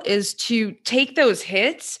powerful is to take those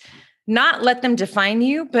hits, not let them define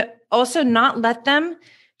you, but also not let them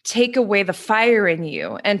take away the fire in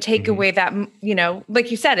you and take away that, like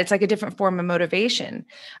you said, it's like a different form of motivation.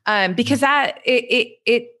 Because that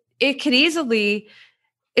it could easily,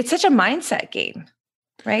 it's such a mindset game,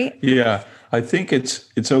 right? Yeah. I think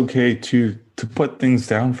it's okay to put things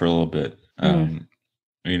down for a little bit.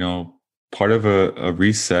 Part of a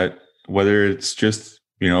reset, whether it's just,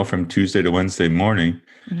 from Tuesday to Wednesday morning,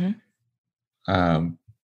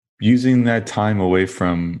 using that time away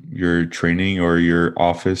from your training or your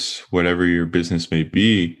office, whatever your business may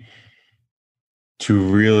be, to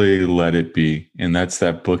really let it be. And that's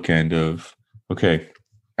that bookend of, okay,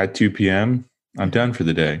 at 2 p.m., I'm done for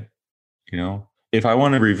the day. If I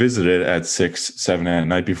want to revisit it at 6, 7 at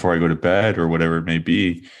night before I go to bed or whatever it may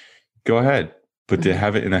be, go ahead. But to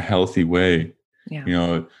have it in a healthy way,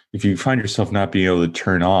 if you find yourself not being able to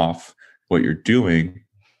turn off what you're doing,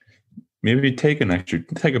 maybe take a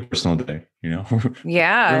personal day,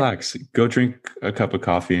 Yeah. Relax, go drink a cup of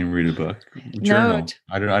coffee and read a book, journal. No.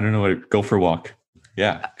 I don't know go for a walk.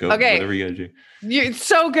 Yeah. Go, okay. Whatever you gotta do. It's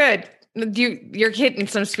so good. You're hitting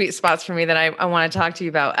some sweet spots for me that I want to talk to you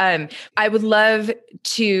about. I would love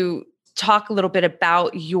to talk a little bit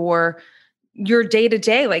about your day to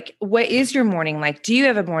day. Like, what is your morning like? Do you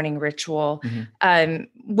have a morning ritual?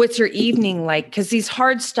 What's your evening like? Because these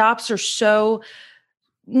hard stops are so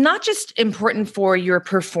not just important for your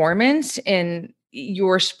performance in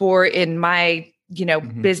your sport, in my,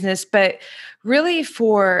 business, but really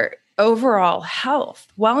for overall health,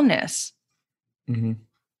 wellness.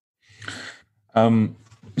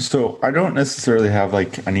 So I don't necessarily have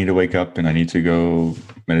like, I need to wake up and I need to go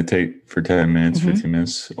meditate for 10 minutes, 15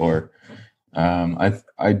 minutes, or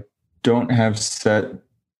I don't have set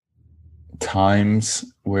times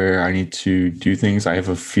where I need to do things. I have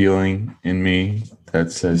a feeling in me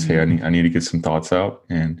that says, hey, I need to get some thoughts out.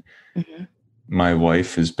 And my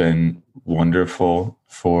wife has been wonderful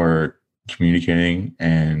for communicating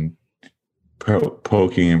and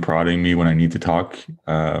poking and prodding me when I need to talk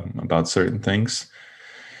about certain things,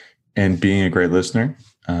 and being a great listener.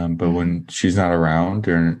 But when she's not around,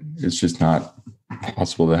 or it's just not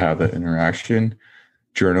possible to have that interaction,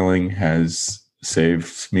 journaling has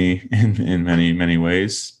saved me in many, many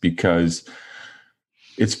ways, because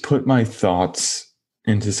it's put my thoughts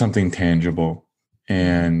into something tangible.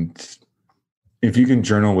 And if you can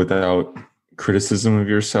journal without criticism of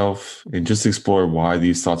yourself and just explore why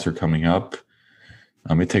these thoughts are coming up,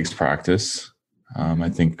 it takes practice. I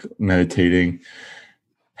think meditating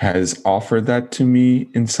has offered that to me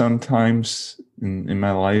in some times in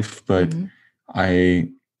my life, but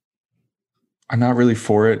I'm not really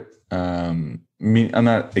for it. I'm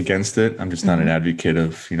not against it. I'm just not an advocate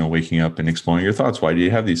of, waking up and exploring your thoughts. Why do you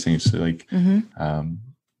have these things? So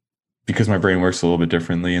because my brain works a little bit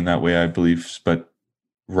differently in that way, I believe. But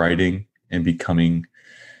writing and becoming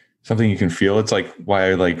something you can feel, it's like why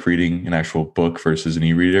I like reading an actual book versus an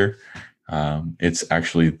e-reader. It's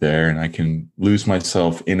actually there, and I can lose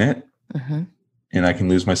myself in it, and I can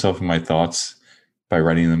lose myself in my thoughts by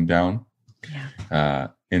writing them down,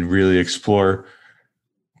 and really explore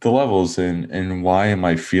the levels and why am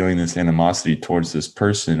I feeling this animosity towards this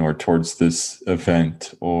person or towards this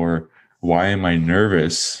event, or why am I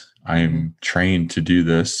nervous? I'm trained to do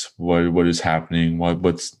this. What is happening?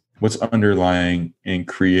 What's underlying and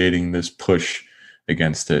creating this push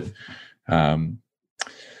against it?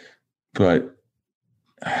 But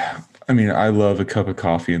I mean, I love a cup of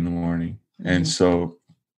coffee in the morning. And so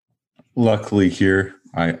luckily here,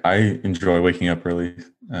 I enjoy waking up early,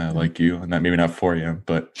 like you, and that maybe not 4 a.m.,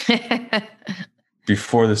 but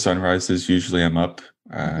before the sun rises, usually I'm up,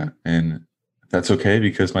 and that's okay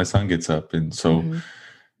because my son gets up. And so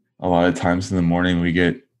a lot of times in the morning, we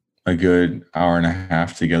get a good hour and a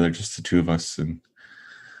half together, just the two of us, and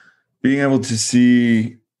being able to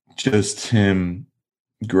see just him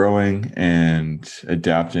growing and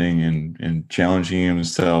adapting and challenging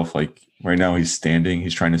himself. Like right now he's standing,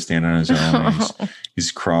 he's trying to stand on his own.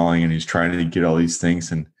 He's crawling and he's trying to get all these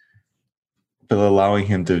things. But allowing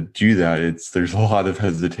him to do that, there's a lot of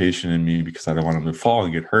hesitation in me because I don't want him to fall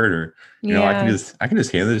and get hurt, or, I can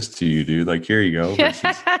just hand this to you, dude. Like, here you go.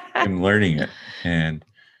 Versus I'm learning it. And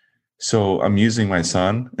so I'm using my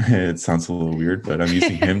son. It sounds a little weird, but I'm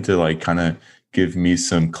using him to like kind of give me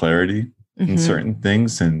some clarity in certain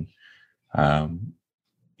things. And,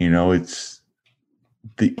 it's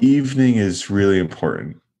the evening is really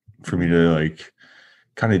important for me to like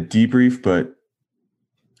kind of debrief, but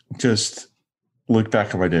just look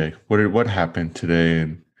back on my day. What happened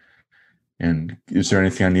today? And is there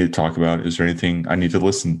anything I need to talk about? Is there anything I need to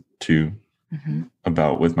listen to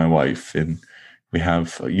about with my wife? And we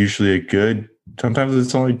have usually sometimes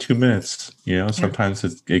it's only 2 minutes, sometimes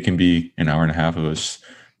it can be an hour and a half of us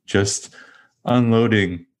just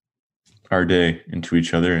unloading our day into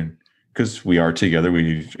each other. And because we are together,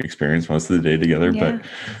 we experience most of the day together, but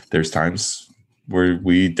there's times where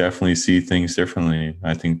we definitely see things differently.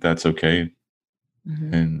 I think that's okay.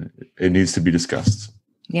 And it needs to be discussed.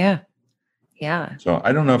 Yeah. So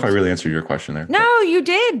I don't know if I really answered your question there. No, you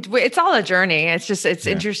did. It's all a journey. It's just, it's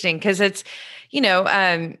interesting because it's,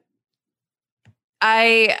 it's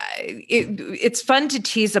fun to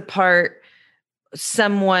tease apart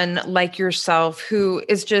someone like yourself who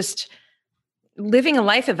is just living a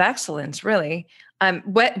life of excellence, really.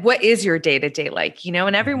 What is your day-to-day like,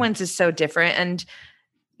 and everyone's is so different. And,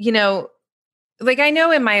 like I know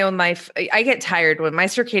in my own life, I get tired when my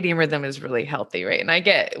circadian rhythm is really healthy, right? And I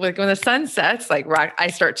get like when the sun sets, like I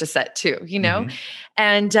start to set too,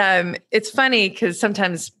 And it's funny because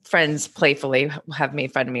sometimes friends playfully have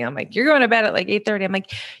made fun of me. I'm like, you're going to bed at like 8:30. I'm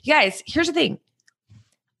like, you guys, here's the thing.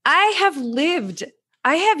 I have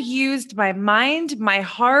used my mind, my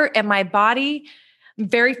heart, and my body,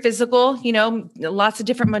 very physical, lots of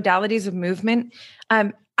different modalities of movement.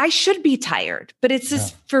 I should be tired, but it's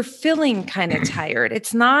this fulfilling kind of tired.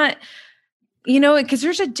 It's not, because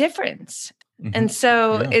there's a difference. And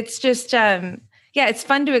so it's just, it's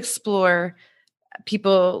fun to explore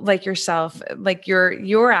people like yourself, like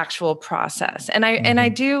your actual process. And I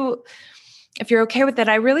do, if you're okay with that,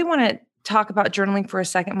 I really want to talk about journaling for a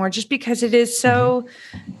second more, just because it is so,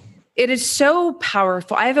 It is so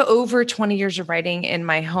powerful. I have over 20 years of writing in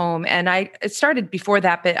my home, and it started before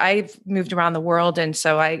that, but I've moved around the world. And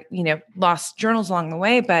so I, lost journals along the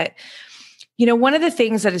way. But, one of the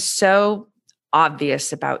things that is so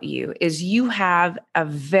obvious about you is you have a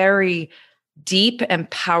very deep and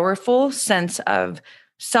powerful sense of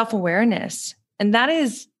self-awareness. And that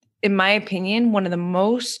is, in my opinion, one of the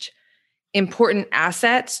most important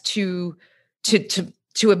assets to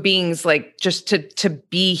a being's, like, just to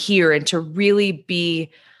be here and to really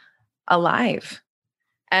be alive.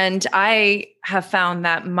 And I have found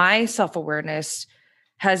that my self-awareness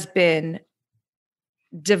has been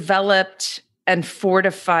developed and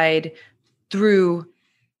fortified through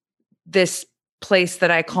this place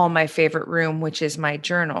that I call my favorite room, which is my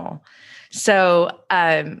journal. So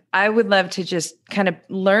I would love to just kind of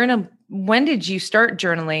learn, when did you start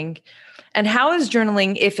journaling, and how is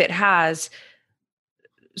journaling, if it has,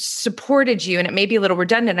 supported you? And it may be a little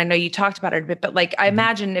redundant, I know you talked about it a bit, but like, I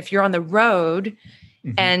imagine if you're on the road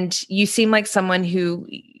and you seem like someone who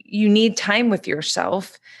you need time with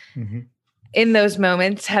yourself in those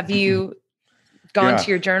moments, have you gone to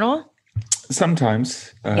your journal?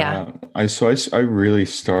 Sometimes. I really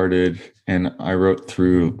started, and I wrote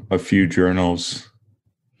through a few journals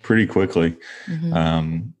pretty quickly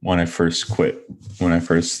when I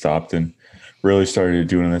first stopped and really started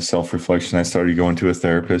doing this self-reflection. I started going to a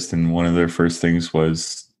therapist, and one of their first things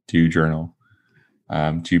was, do you journal?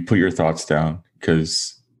 Do you put your thoughts down?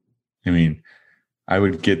 Because, I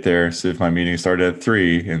would get there. So if my meeting started at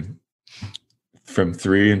 3, and from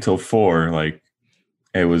 3 until 4, like,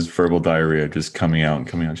 it was verbal diarrhea just coming out and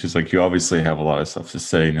coming out. She's like, you obviously have a lot of stuff to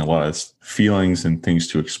say and a lot of feelings and things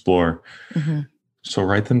to explore. So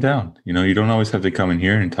write them down. You don't always have to come in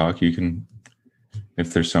here and talk. You can,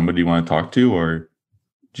 if there's somebody you want to talk to, or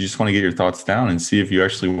you just want to get your thoughts down and see if you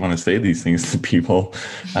actually want to say these things to people,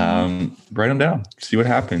 write them down, see what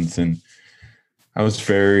happens. And I was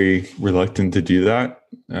very reluctant to do that.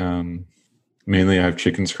 Mainly I have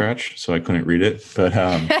chicken scratch, so I couldn't read it. But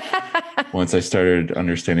once I started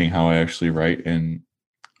understanding how I actually write, and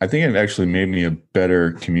I think it actually made me a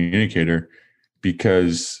better communicator,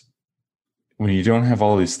 because when you don't have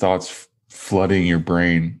all these thoughts flooding your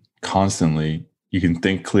brain constantly, you can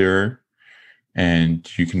think clearer and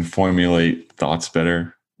you can formulate thoughts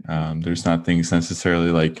better. There's not things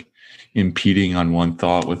necessarily like impeding on one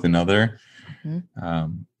thought with another.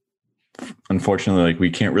 Unfortunately, like,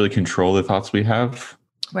 we can't really control the thoughts we have.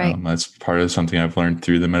 Right. That's part of something I've learned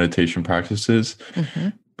through the meditation practices,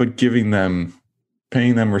 but paying them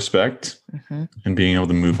respect and being able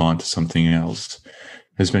to move on to something else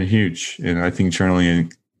has been huge. And I think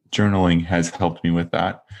journaling has helped me with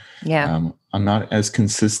that. Yeah. I'm not as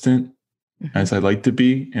consistent as I'd like to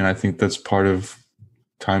be. And I think that's part of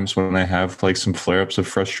times when I have like some flare-ups of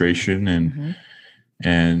frustration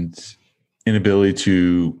and inability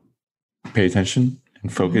to pay attention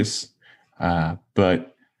and focus.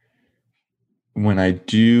 But when I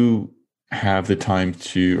do have the time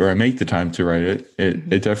to, or I make the time to write it,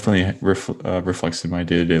 it definitely reflects in my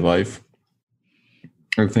day-to-day life.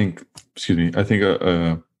 I think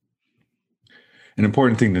an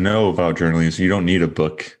important thing to know about journaling is you don't need a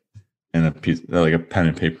book and a piece, like a pen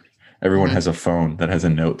and paper. Everyone has a phone that has a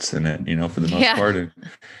notes in it, for the most part.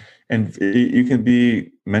 And you can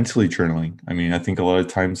be mentally journaling. I think a lot of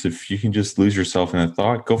times, if you can just lose yourself in a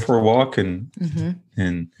thought, go for a walk. And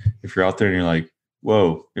if you're out there and you're like,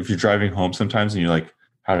 whoa, if you're driving home sometimes and you're like,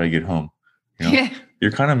 how did I get home?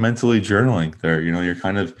 You're kind of mentally journaling there. You're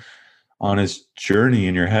kind of on this journey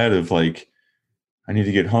in your head of like, I need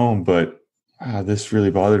to get home, but this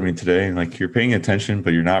really bothered me today. And like, you're paying attention,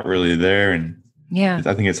 but you're not really there. And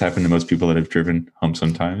I think it's happened to most people that have driven home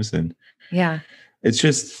sometimes. And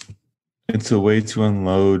it's a way to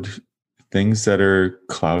unload things that are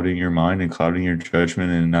clouding your mind and clouding your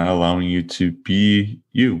judgment and not allowing you to be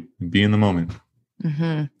you and be in the moment.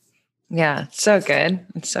 Yeah. It's so good.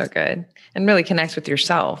 It's so good. And really connects with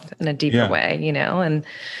yourself in a deeper way,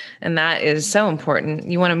 and that is so important.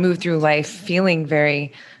 You want to move through life feeling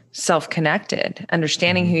very self-connected,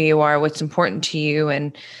 understanding who you are, what's important to you,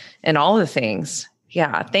 and all the things.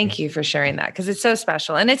 Yeah. Thank you for sharing that, because it's so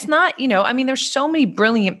special. And it's not, there's so many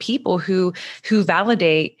brilliant people who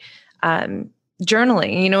validate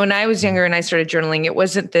journaling. When I was younger and I started journaling, it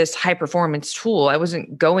wasn't this high performance tool. I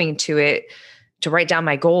wasn't going to it to write down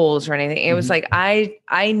my goals or anything. It was like, I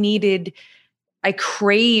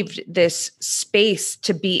craved this space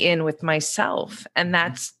to be in with myself. And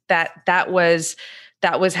that was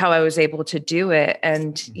how I was able to do it.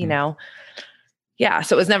 And,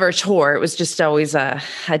 so it was never a chore. It was just always a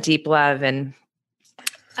deep love. And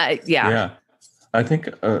I think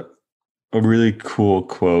a really cool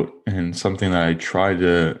quote and something that I try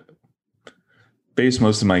to base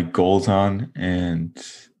most of my goals on and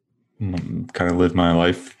kind of live my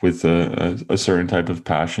life with a certain type of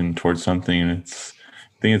passion towards something. And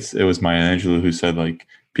it was Maya Angelou who said, like,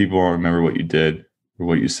 people won't remember what you did or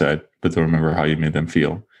what you said, but they'll remember how you made them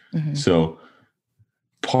feel. Mm-hmm. So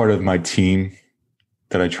part of my team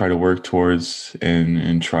that I try to work towards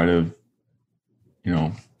and try to,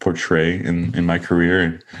 portray in my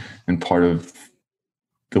career and part of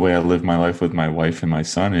the way I live my life with my wife and my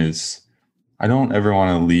son is I don't ever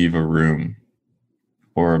want to leave a room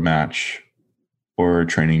or a match or a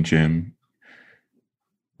training gym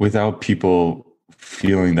without people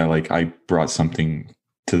feeling that like I brought something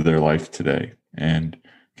to their life today. And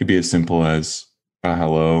it could be as simple as a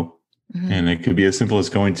hello. Mm-hmm. And it could be as simple as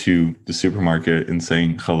going to the supermarket and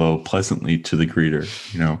saying hello pleasantly to the greeter.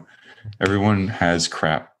 Everyone has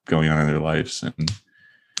crap going on in their lives, and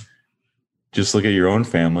just look at your own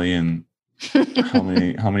family and how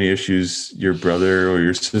many issues your brother or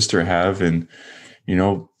your sister have, and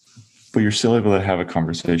but you're still able to have a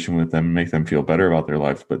conversation with them and make them feel better about their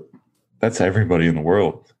life. But that's everybody in the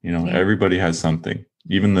world. Everybody has something.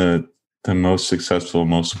 Even the most successful,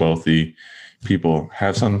 most wealthy people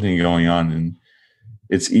have something going on, and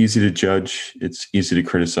it's easy to judge. It's easy to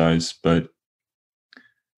criticize, but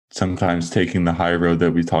sometimes taking the high road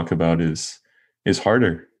that we talk about is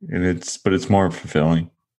harder, and it's more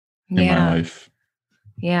fulfilling in my life.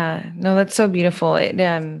 Yeah, no, that's so beautiful.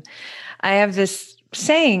 I have this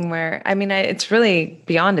saying where, it's really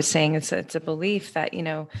beyond a saying. It's a belief that,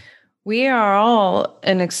 we are all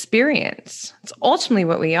an experience. It's ultimately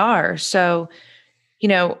what we are. So,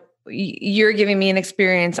 you're giving me an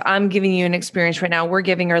experience. I'm giving you an experience right now. We're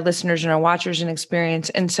giving our listeners and our watchers an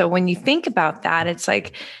experience. And so when you think about that, it's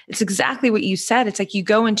like, it's exactly what you said. It's like you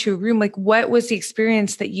go into a room, like, what was the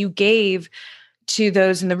experience that you gave to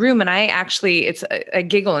those in the room? And it's a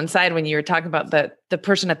giggle inside when you were talking about the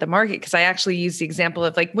person at the market, because I actually use the example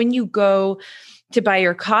of like when you go to buy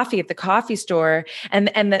your coffee at the coffee store and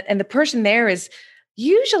the person there is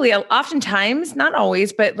usually, oftentimes, not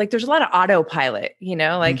always, but like there's a lot of autopilot,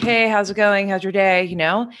 like, mm-hmm. Hey, how's it going? How's your day?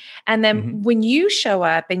 And then mm-hmm. when you show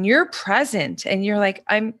up and you're present and you're like,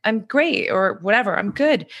 I'm great, or whatever, I'm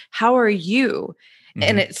good. How are you? Mm-hmm.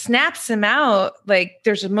 And it snaps them out. Like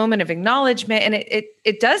there's a moment of acknowledgement, and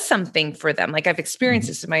it does something for them. Like I've experienced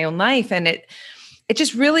mm-hmm. this in my own life, and it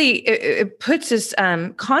just really, it puts this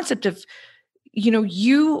concept of,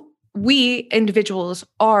 we individuals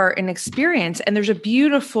are an experience, and there's a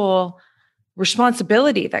beautiful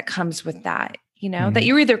responsibility that comes with that, mm-hmm. that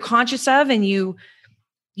you're either conscious of and you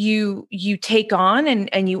take on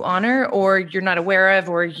and you honor, or you're not aware of,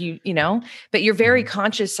 or but you're very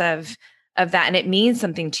conscious of that, and it means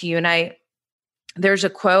something to you. And there's a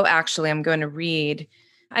quote, actually, I'm going to read.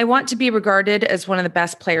 I want to be regarded as one of the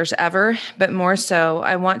best players ever, but more so,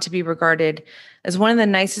 I want to be regarded as one of the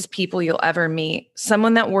nicest people you'll ever meet.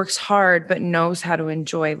 Someone that works hard, but knows how to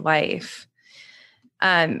enjoy life.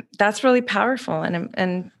 That's really powerful.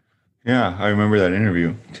 And yeah, I remember that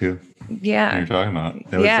interview too. Yeah. You're talking about.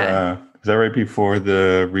 Was that right before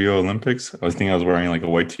the Rio Olympics? I was wearing like a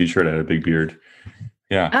white t-shirt. I had a big beard.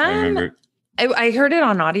 Yeah, I remember. I heard it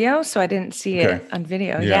on audio, so I didn't see it on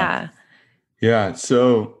video. Yeah. Yeah.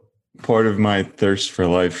 So part of my thirst for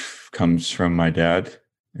life comes from my dad,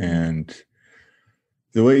 and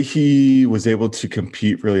the way he was able to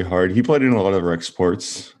compete really hard. He played in a lot of rec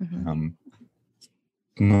sports. Mm-hmm.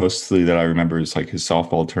 Mostly that I remember is like his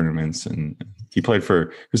softball tournaments, and he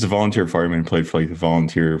was a volunteer fireman, played for like the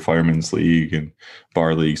Volunteer Firemen's League and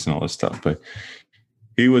bar leagues and all this stuff. But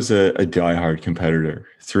he was a diehard competitor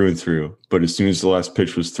through and through. But as soon as the last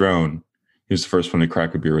pitch was thrown, he was the first one to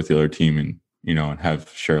crack a beer with the other team and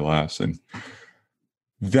share laughs. And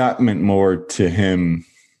that meant more to him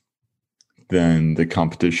than the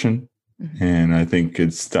competition. Mm-hmm. And I think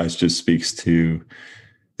that just speaks to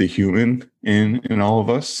the human in all of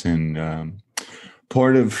us. And I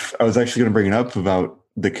was actually going to bring it up about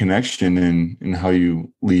the connection and how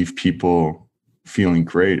you leave people feeling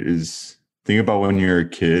great is think about when you're a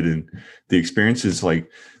kid and the experience is like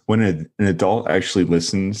when an adult actually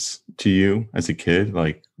listens to you as a kid,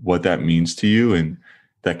 like what that means to you and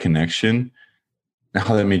that connection and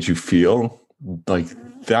how that made you feel. Like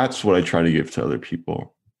that's what I try to give to other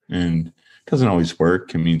people. And it doesn't always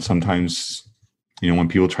work. I mean, sometimes, when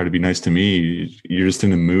people try to be nice to me, you're just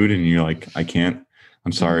in the mood and you're like, I can't,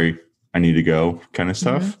 I'm sorry, I need to go kind of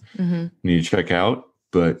stuff. Mm-hmm. Need to check out.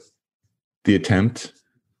 But the attempt,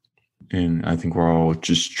 and I think we're all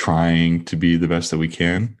just trying to be the best that we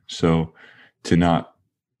can. So to not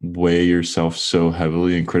weigh yourself so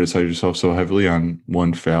heavily and criticize yourself so heavily on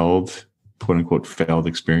one failed, quote unquote, failed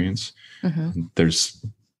experience. Mm-hmm. There's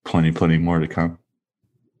plenty more to come.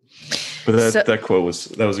 But that quote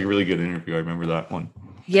was a really good interview. I remember that one.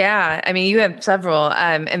 Yeah. I mean, you have several,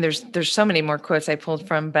 and there's so many more quotes I pulled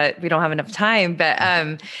from, but we don't have enough time. But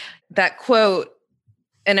that quote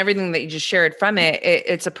and everything that you just shared from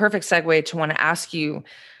it's a perfect segue to want to ask you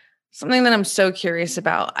something that I'm so curious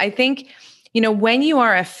about. I think, when you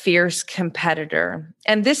are a fierce competitor,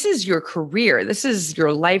 and this is your career, this is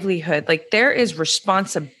your livelihood, like there is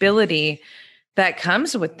responsibility that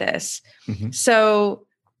comes with this. Mm-hmm. So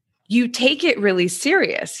you take it really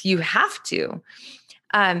serious. You have to.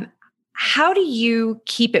 How do you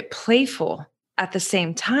keep it playful at the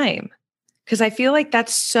same time? Because I feel like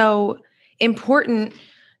that's so important,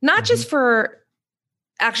 not mm-hmm. just for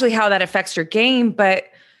actually how that affects your game, but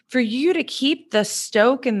for you to keep the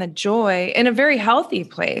stoke and the joy in a very healthy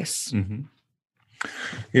place. Mm-hmm.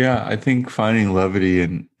 Yeah, I think finding levity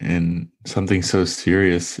in something so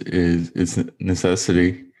serious is a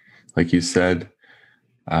necessity, like you said.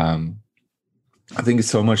 I think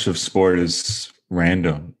so much of sport is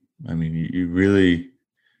random. I mean,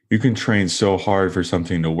 you can train so hard for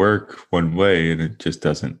something to work one way and it just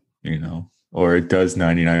doesn't, or it does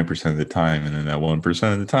 99% of the time. And then that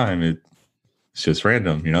 1% of the time, it's just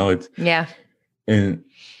random, Yeah. And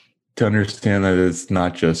to understand that it's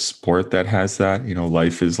not just sport that has that,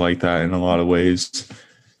 life is like that in a lot of ways.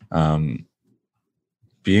 Being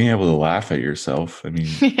able to laugh at yourself. I mean,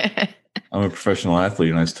 I'm a professional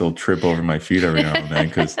athlete and I still trip over my feet every now and then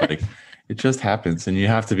because it just happens, and you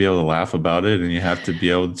have to be able to laugh about it, and you have to be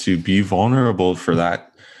able to be vulnerable for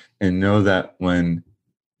that and know that when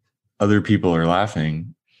other people are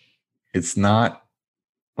laughing, it's not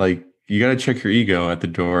like you got to check your ego at the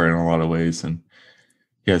door in a lot of ways. And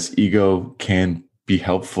yes, ego can be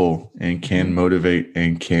helpful and can motivate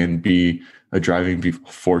and can be a driving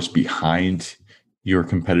force behind your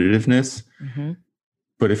competitiveness. Mm-hmm.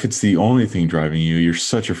 But if it's the only thing driving you, you're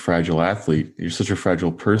such a fragile athlete, you're such a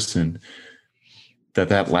fragile person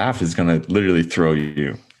that laugh is going to literally throw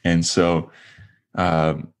you. And so,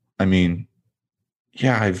 I mean,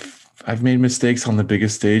 yeah, I've made mistakes on the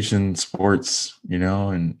biggest stage in sports,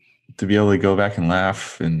 and to be able to go back and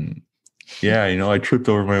laugh and yeah, I tripped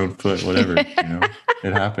over my own foot, whatever,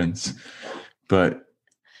 it happens. But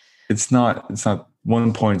it's not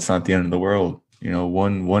one point. It's not the end of the world.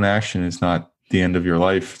 One action is not the end of your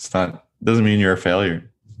life. Doesn't mean you're a failure.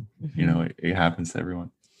 Mm-hmm. It happens to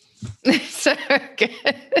everyone. So good.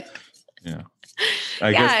 Yeah.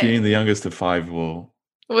 I guess being the youngest of 5 will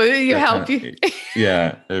help you.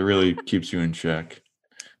 Yeah. It really keeps you in check.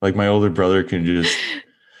 Like my older brother can just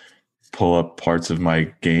pull up parts of my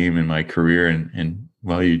game and my career and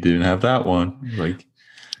well, you didn't have that one. Like,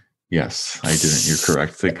 yes, I didn't. You're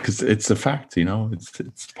correct. Because it's a fact,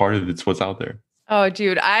 it's part of it's what's out there. Oh,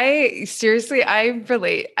 dude, I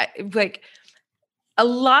relate. A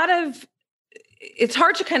lot of, it's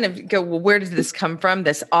hard to kind of go, well, where did this come from?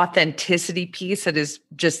 This authenticity piece that is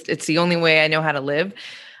just, it's the only way I know how to live.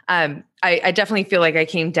 I definitely feel like I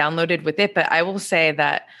came downloaded with it, but I will say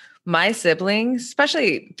that my siblings,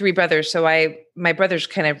 especially 3 brothers, so my brothers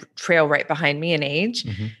kind of trail right behind me in age.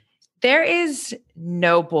 Mm-hmm. There is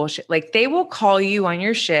no bullshit. Like they will call you on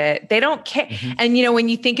your shit. They don't care. Mm-hmm. And when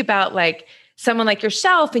you think about like someone like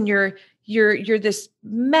yourself and you're this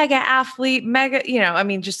mega athlete,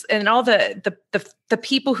 just, and all the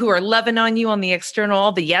people who are loving on you on the external,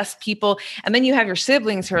 all the yes people. And then you have your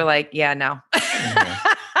siblings who are like, yeah, no. Mm-hmm.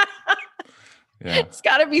 Yeah, it's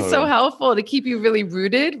got to be so helpful to keep you really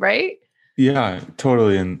rooted, right? Yeah,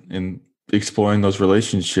 totally. And exploring those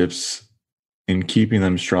relationships and keeping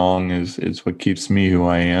them strong is what keeps me who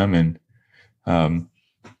I am. And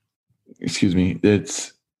it's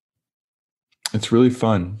really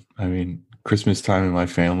fun. I mean, Christmas time in my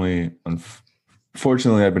family,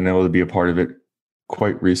 unfortunately, I've been able to be a part of it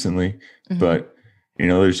quite recently. Mm-hmm. But,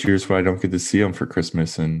 there's years where I don't get to see them for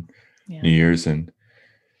Christmas and New Year's. And,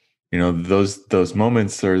 those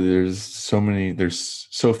moments there's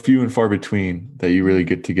so few and far between that you really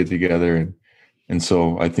get together. And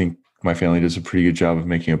so I think my family does a pretty good job of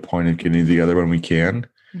making a point of getting together when we can.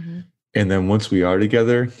 Mm-hmm. And then once we are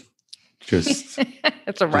together, just,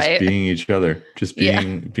 it's a riot. Just being each other, just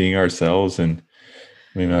being ourselves. And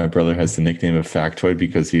I mean, my brother has the nickname of Factoid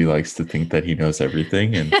because he likes to think that he knows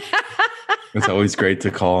everything. And it's always great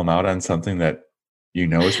to call him out on something that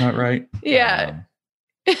is not right. Yeah.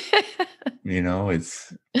 But we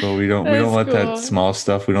don't let that small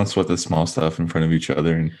stuff, we don't sweat the small stuff in front of each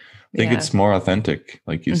other. And I think it's more authentic.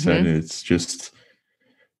 Like you said, it's just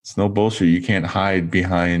It's no bullshit. You can't hide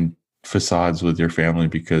behind facades with your family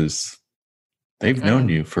because they've known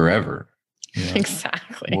you forever. You know?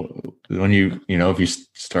 Exactly. When if you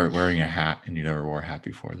start wearing a hat and you never wore a hat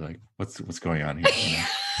before, like what's going on here? You know?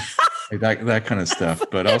 Like that kind of stuff,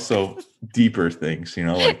 but also deeper things,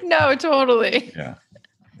 like no, totally. Yeah.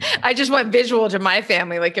 I just went visual to my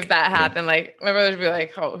family. Like if that happened, like my brother would be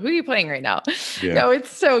like, "Oh, who are you playing right now?" Yeah. No, it's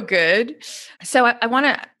so good. So I want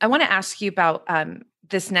to ask you about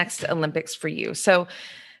this next Olympics for you. So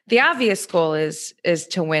the obvious goal is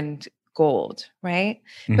to win gold, right?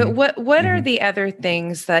 Mm-hmm. But what are the other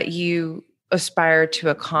things that you aspire to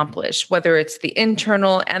accomplish, whether it's the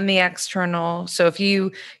internal and the external? So if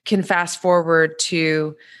you can fast forward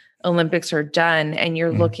to Olympics are done and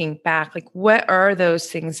you're looking back, like what are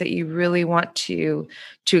those things that you really want to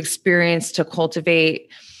experience, to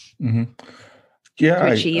cultivate? Yeah,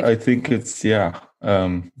 I think it's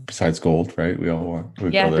besides gold, right? We all want go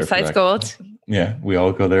there besides for that. Gold. Yeah, we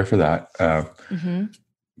all go there for that.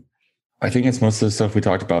 I think it's most of the stuff we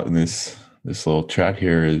talked about in this little chat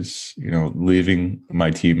here is, leaving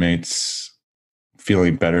my teammates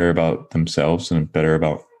feeling better about themselves and better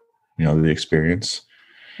about, the experience.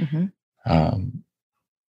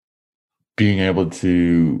 Being able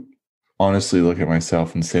to honestly look at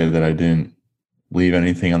myself and say that I didn't leave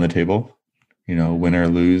anything on the table, win or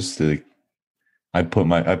lose. I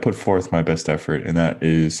put forth my best effort, and that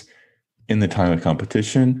is in the time of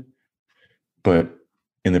competition, but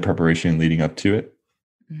in the preparation leading up to it.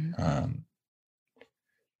 And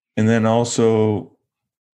then also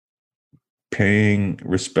paying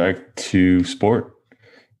respect to sport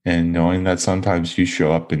and knowing that sometimes you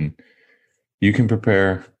show up and you can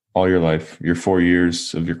prepare all your life, your 4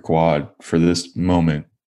 years of your quad for this moment.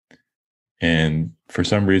 And for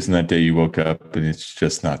some reason that day you woke up and it's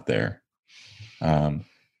just not there.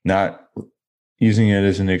 Not using it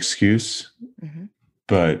as an excuse,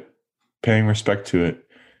 but paying respect to it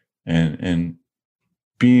and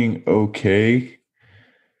being okay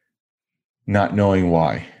not knowing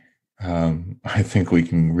why. I think we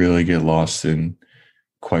can really get lost in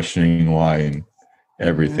questioning why in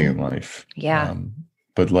everything in life. Yeah.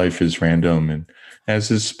 But life is random, and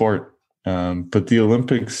as is sport. But the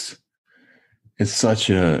Olympics is such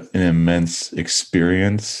an immense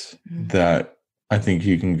experience that I think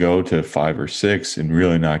you can go to 5 or 6 and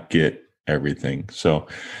really not get everything. So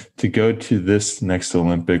to go to this next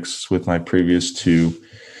Olympics with my previous 2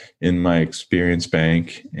 in my experience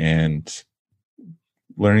bank and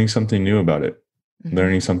learning something new about it,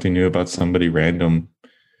 learning something new about somebody random,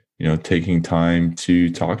 taking time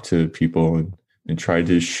to talk to people and try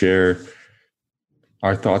to share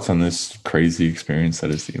our thoughts on this crazy experience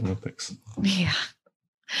that is the Olympics. Yeah.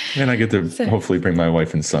 And I get to hopefully bring my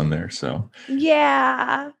wife and son there. So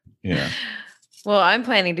yeah. Well, I'm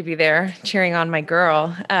planning to be there cheering on my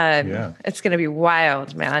girl. It's going to be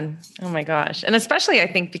wild, man. Oh my gosh. And especially I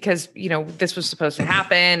think because, this was supposed to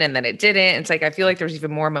happen and then it didn't. It's like, I feel like there's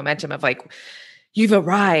even more momentum of like, you've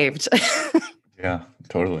arrived. Yeah,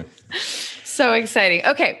 totally. So exciting.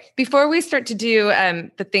 Okay. Before we start to do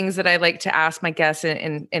the things that I like to ask my guests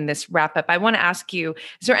in this wrap up, I want to ask you,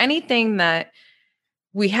 is there anything that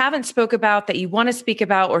we haven't spoke about that you want to speak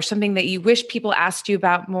about, or something that you wish people asked you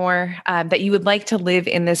about more, that you would like to live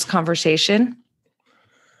in this conversation?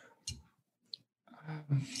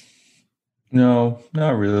 No,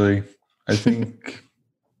 not really. I think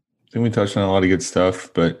we touched on a lot of good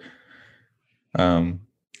stuff, but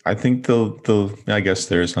I think I guess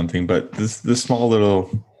there is something, but the small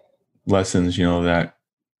little lessons, that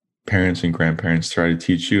parents and grandparents try to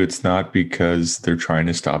teach you, it's not because they're trying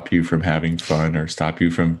to stop you from having fun or stop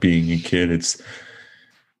you from being a kid.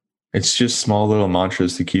 It's just small little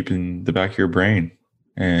mantras to keep in the back of your brain,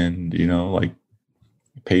 and like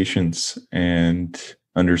patience and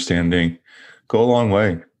understanding go a long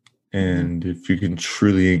way. And if you can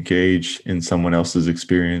truly engage in someone else's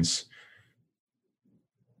experience,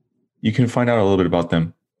 you can find out a little bit about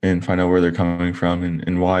them and find out where they're coming from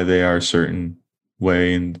and why they are a certain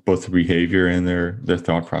way in both the behavior and their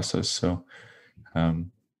thought process. So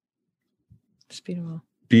it's beautiful.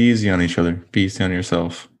 Be easy on each other. Be easy on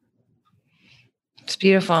yourself. It's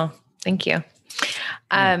beautiful. Thank you.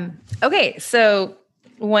 Okay. So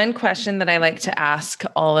one question that I like to ask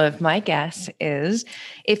all of my guests is,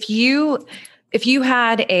 if you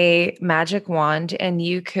had a magic wand and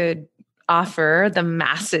you could offer the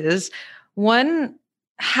masses one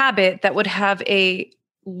habit that would have a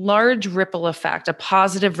large ripple effect, a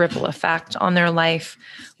positive ripple effect on their life,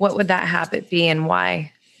 what would that habit be and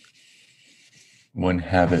why? One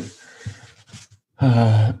habit.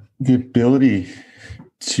 The ability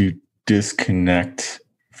to disconnect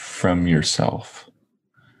from yourself.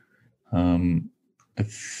 I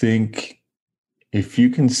think if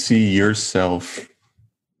you can see yourself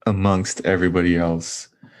amongst everybody else,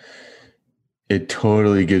 it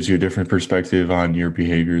totally gives you a different perspective on your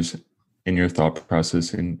behaviors and your thought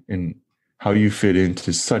process and how you fit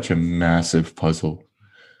into such a massive puzzle.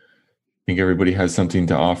 I think everybody has something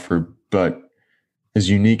to offer, but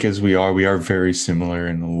as unique as we are very similar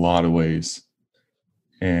in a lot of ways.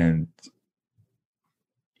 And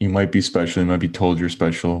you might be special, you might be told you're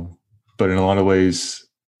special, but in a lot of ways,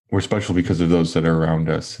 we're special because of those that are around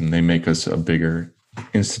us, and they make us a bigger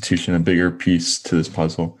institution, a bigger piece to this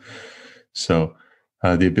puzzle. So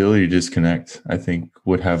the ability to disconnect, I think,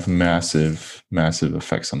 would have massive, massive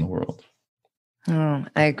effects on the world. Oh,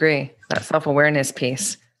 I agree. That self-awareness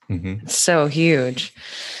piece. Mm-hmm. It's so huge.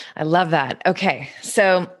 I love that. Okay.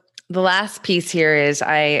 So the last piece here is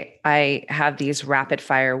I have these rapid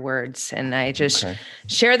fire words, and I just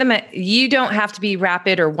share them. You don't have to be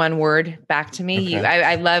rapid or one word back to me. Okay.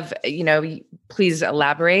 I love, please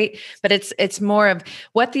elaborate, but it's more of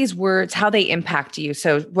what these words, how they impact you.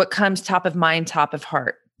 So what comes top of mind, top of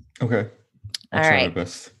heart. Okay. I'll try my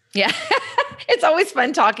best. Yeah. It's always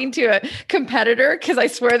fun talking to a competitor, because I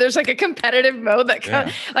swear there's like a competitive mode that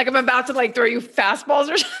comes, like I'm about to like throw you fastballs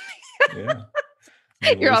or something. Yeah.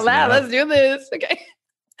 You're all loud. Let's do this. Okay.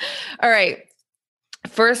 All right.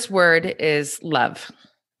 First word is love.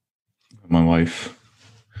 My wife.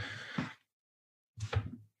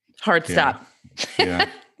 Hard stop. Yeah.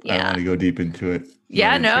 I don't want to go deep into it.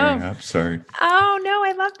 Yeah, no. Sorry. Oh, no.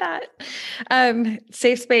 I love that.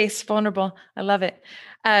 Safe space, vulnerable. I love it.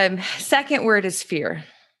 Second word is fear.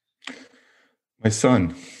 My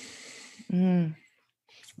son.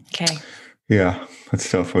 Okay. Yeah, that's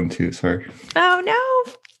a tough one too. Sorry. Oh no,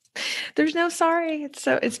 there's no sorry.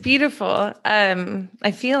 It's beautiful.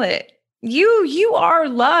 I feel it. You are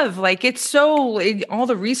love. Like all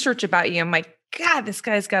the research about you. I'm like, God, this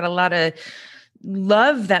guy's got a lot of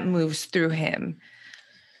love that moves through him.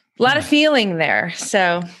 A lot of feeling there.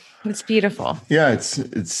 So it's beautiful. Yeah,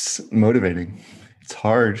 it's motivating. It's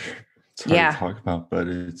hard. It's hard to talk about, but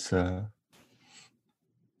it's love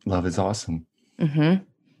is awesome. Mm-hmm.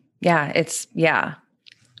 Yeah,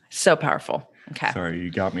 so powerful. Okay. Sorry,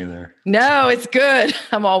 you got me there. No, it's good.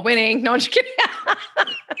 I'm all winning. No, I'm just kidding.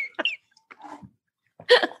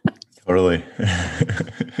 Totally.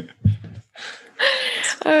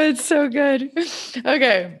 Oh, it's so good.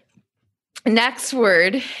 Okay. Next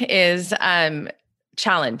word is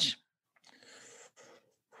challenge.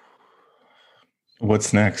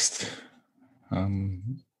 What's next?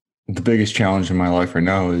 The biggest challenge in my life right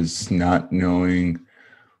now is not knowing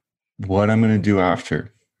what I'm going to do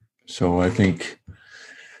after. So I think,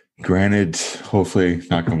 granted, hopefully,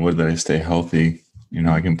 knock on wood, that I stay healthy.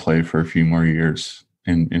 I can play for a few more years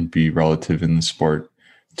and be relative in the sport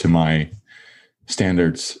to my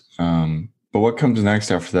standards. But what comes next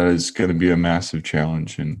after that is going to be a massive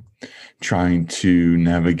challenge, and trying to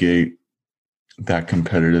navigate that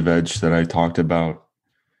competitive edge that I talked about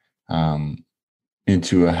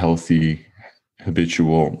into a healthy,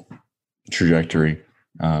 habitual trajectory.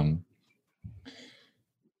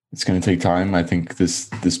 It's going to take time. I think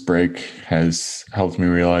this break has helped me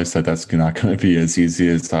realize that that's not going to be as easy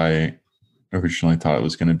as I originally thought it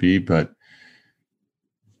was going to be. But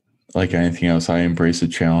like anything else, I embrace a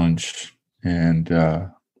challenge. And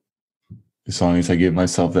as long as I give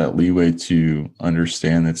myself that leeway to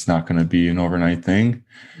understand it's not going to be an overnight thing,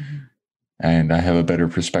 and I have a better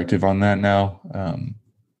perspective on that now,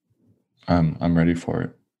 I'm ready for it.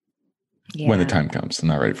 Yeah. When the time comes. I'm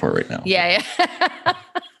not ready for it right now. Yeah.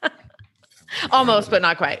 Almost, but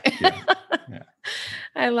not quite. Yeah.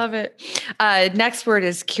 I love it. Next word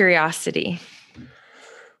is curiosity.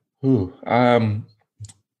 Ooh, I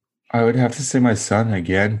would have to say my son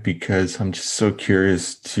again, because I'm just so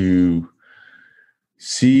curious to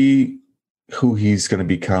see who he's going to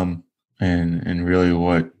become and really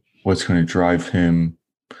what's going to drive him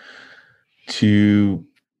to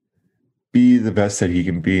be the best that he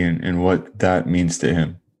can be and what that means to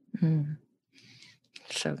him. Mm.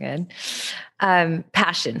 So good.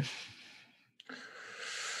 Passion.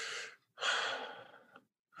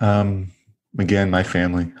 Again, my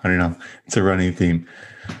family. I don't know. It's a running theme.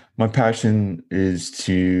 My passion is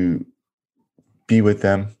to be with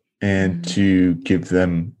them and to give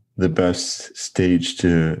them the best stage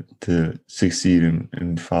to succeed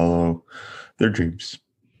and follow their dreams.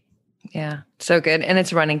 Yeah, so good. And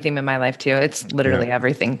it's a running theme in my life too. It's literally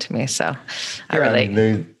everything to me. So I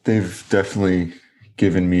relate. They've definitely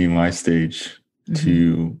given me my stage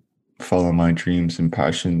to follow my dreams and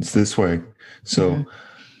passions this way. So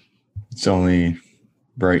it's only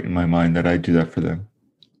bright in my mind that I do that for them.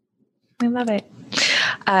 I love it.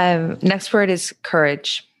 Next word is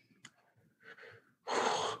courage.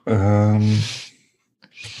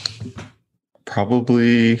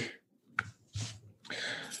 Probably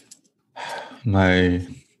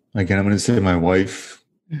I'm going to say my wife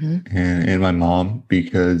and my mom,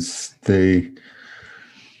 because they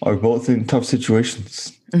are both in tough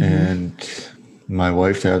situations, and my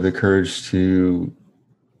wife to have the courage to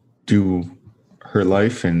do her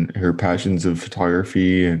life and her passions of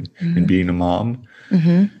photography and being a mom,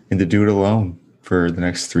 and to do it alone for the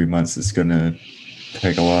next 3 months is going to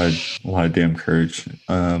take a lot of damn courage.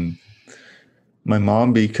 My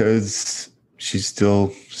mom, because she's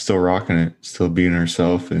still rocking it, still being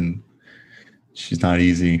herself, and she's not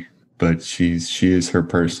easy, but she is her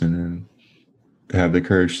person, and to have the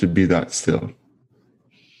courage to be that still.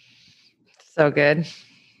 So good.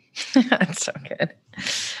 That's so good.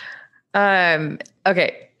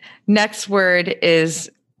 Okay. Next word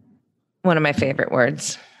is one of my favorite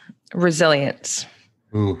words, resilience.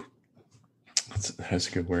 Ooh, that's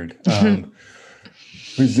a good word.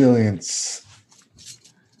 Resilience.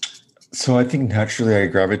 So I think naturally I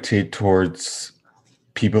gravitate towards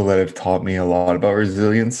people that have taught me a lot about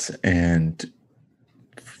resilience. And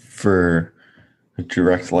for a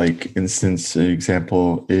direct instance, an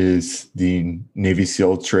example is the Navy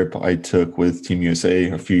SEAL trip I took with Team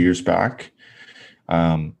USA a few years back,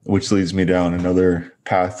 which leads me down another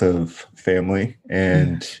path of family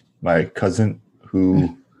and my cousin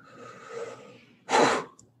who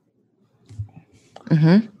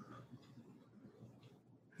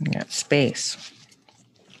Yeah, space.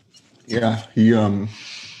 Yeah, he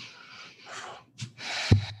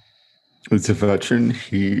was a veteran.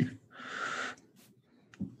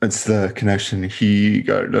 That's the connection. He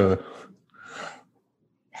got a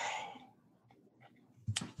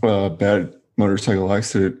bad motorcycle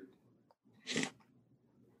accident.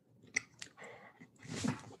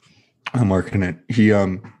 I'm marking it.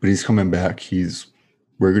 But he's coming back. He's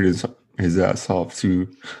working his ass off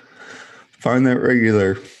to find that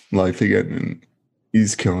regular life again, and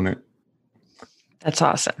he's killing it. That's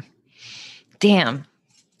awesome. Damn,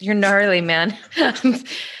 you're gnarly, man. I'm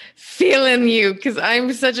feeling you because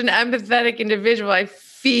I'm such an empathetic individual. I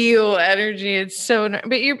feel energy. It's so,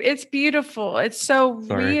 but it's beautiful. It's so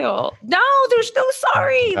real. No, there's no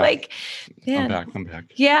sorry. Man. I'm back.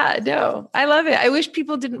 Yeah, no, I love it. I wish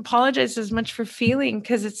people didn't apologize as much for feeling,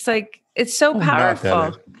 because it's it's so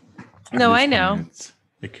powerful. No, I know.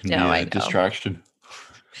 It can be a distraction.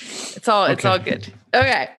 It's all good.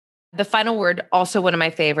 Okay. The final word, also one of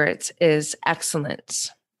my favorites, is excellence.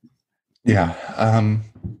 Yeah.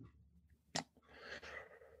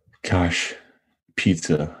 Gosh,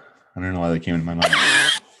 pizza. I don't know why that came into my mind.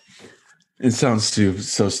 It sounds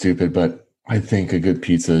so stupid, but I think a good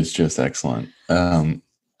pizza is just excellent.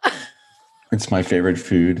 It's my favorite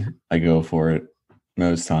food. I go for it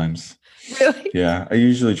most times. Really? Yeah. I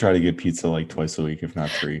usually try to get pizza twice a week, if not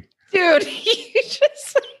 3. Dude, you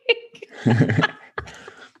just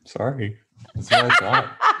Sorry. That's what I thought.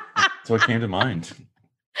 That's what came to mind.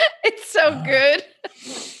 It's so good.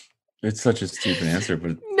 It's such a stupid answer,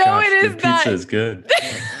 but no, gosh, it is not. Pizza is good.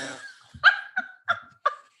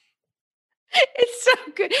 It's so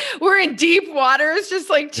good. We're in deep waters just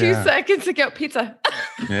 2 seconds ago. Pizza.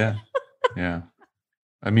 Yeah.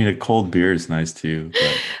 I mean, a cold beer is nice too.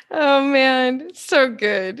 But oh man, so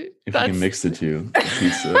good. If you can mix the two,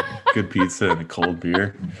 good pizza and a cold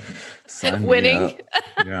beer. Winning.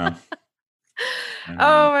 Yeah.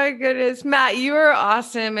 Oh my goodness, Matt, you are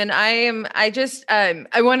awesome. And I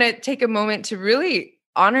want to take a moment to really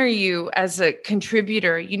honor you as a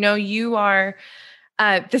contributor. You are,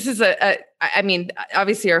 this is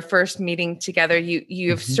obviously our first meeting together.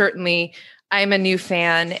 You have certainly, I'm a new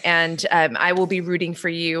fan, and I will be rooting for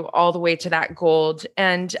you all the way to that gold.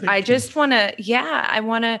 And I just want to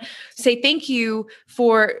say thank you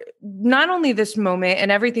for not only this moment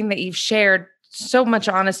and everything that you've shared, so much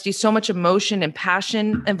honesty, so much emotion and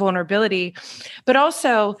passion and vulnerability, but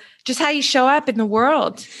also just how you show up in the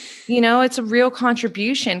world. It's a real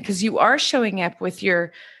contribution because you are showing up with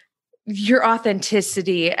your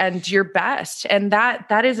authenticity and your best. And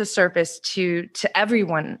that is a service to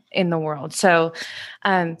everyone in the world. So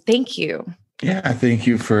thank you. Yeah. Thank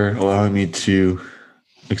you for allowing me to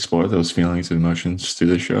explore those feelings and emotions through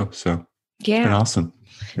the show. So it's been awesome.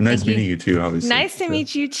 And nice meeting you too, obviously. Nice to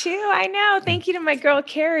meet you too. I know. Thank you to my girl,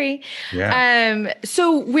 Carrie. Yeah.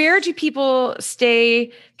 So where do people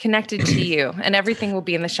stay connected to you? And everything will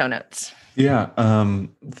be in the show notes. Yeah.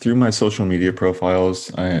 Through my social media profiles,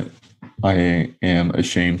 I am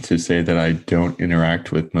ashamed to say that I don't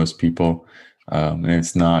interact with most people. And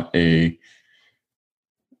it's not a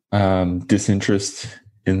disinterest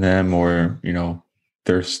in them or,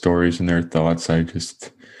 their stories and their thoughts. I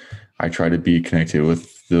try to be connected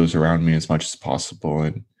with those around me as much as possible.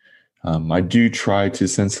 And I do try to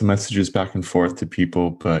send some messages back and forth to people,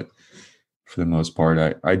 but for the most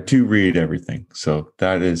part, I do read everything. So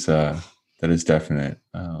that is definite.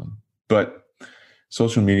 But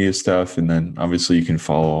social media stuff, and then obviously you can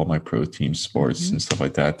follow all my pro team sports and stuff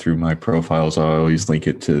like that through my profiles. I always link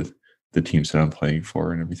it to the teams that I'm playing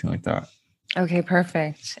for and everything like that. Okay,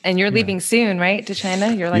 perfect. And you're leaving soon, right, to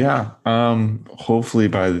China? You're like, hopefully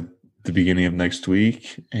by the beginning of next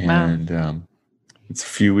week. And it's a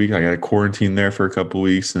few weeks. I got to quarantine there for a couple of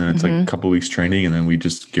weeks, and then it's like a couple of weeks training, and then we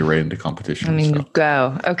just get right into competition.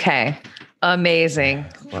 Go. Okay. Amazing.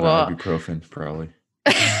 Ibuprofen, probably.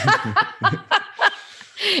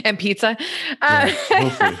 And pizza.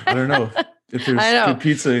 Hopefully. I don't know. If there's good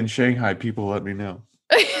pizza in Shanghai, people let me know.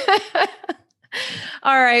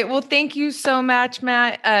 All right. Well, thank you so much,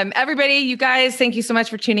 Matt. Everybody, you guys, thank you so much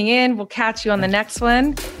for tuning in. We'll catch you on the next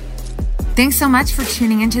one. Thanks so much for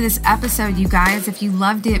tuning into this episode, you guys. If you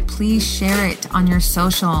loved it, please share it on your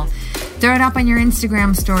social. Throw it up on your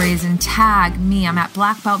Instagram stories and tag me. I'm at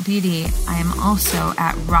Black Belt Beauty. I am also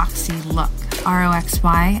at Roxy Look,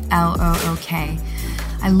 RoxyLook.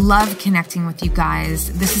 I love connecting with you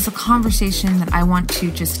guys. This is a conversation that I want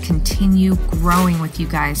to just continue growing with you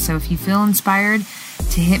guys. So if you feel inspired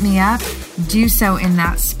to hit me up, do so in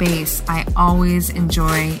that space. I always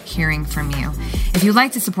enjoy hearing from you. If you'd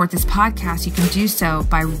like to support this podcast, you can do so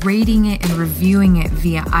by rating it and reviewing it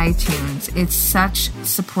via iTunes. It's such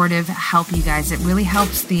supportive help, you guys. It really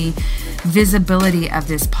helps the visibility of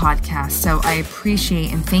this podcast. So I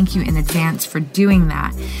appreciate and thank you in advance for doing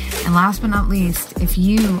that. And last but not least, if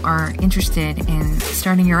you are interested in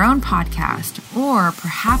starting your own podcast, or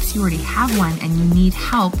perhaps you already have one and you need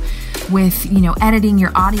help with, editing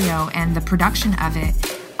your audio and the production of it,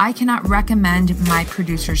 I cannot recommend my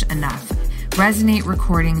producers enough. Resonate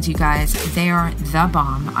Recordings, you guys, they are the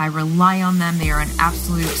bomb. I rely on them. They are an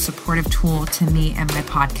absolute supportive tool to me and my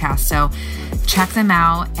podcast. So check them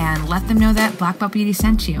out and let them know that Black Belt Beauty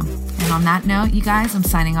sent you. And on that note, you guys, I'm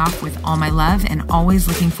signing off with all my love and always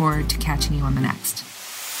looking forward to catching you on the next.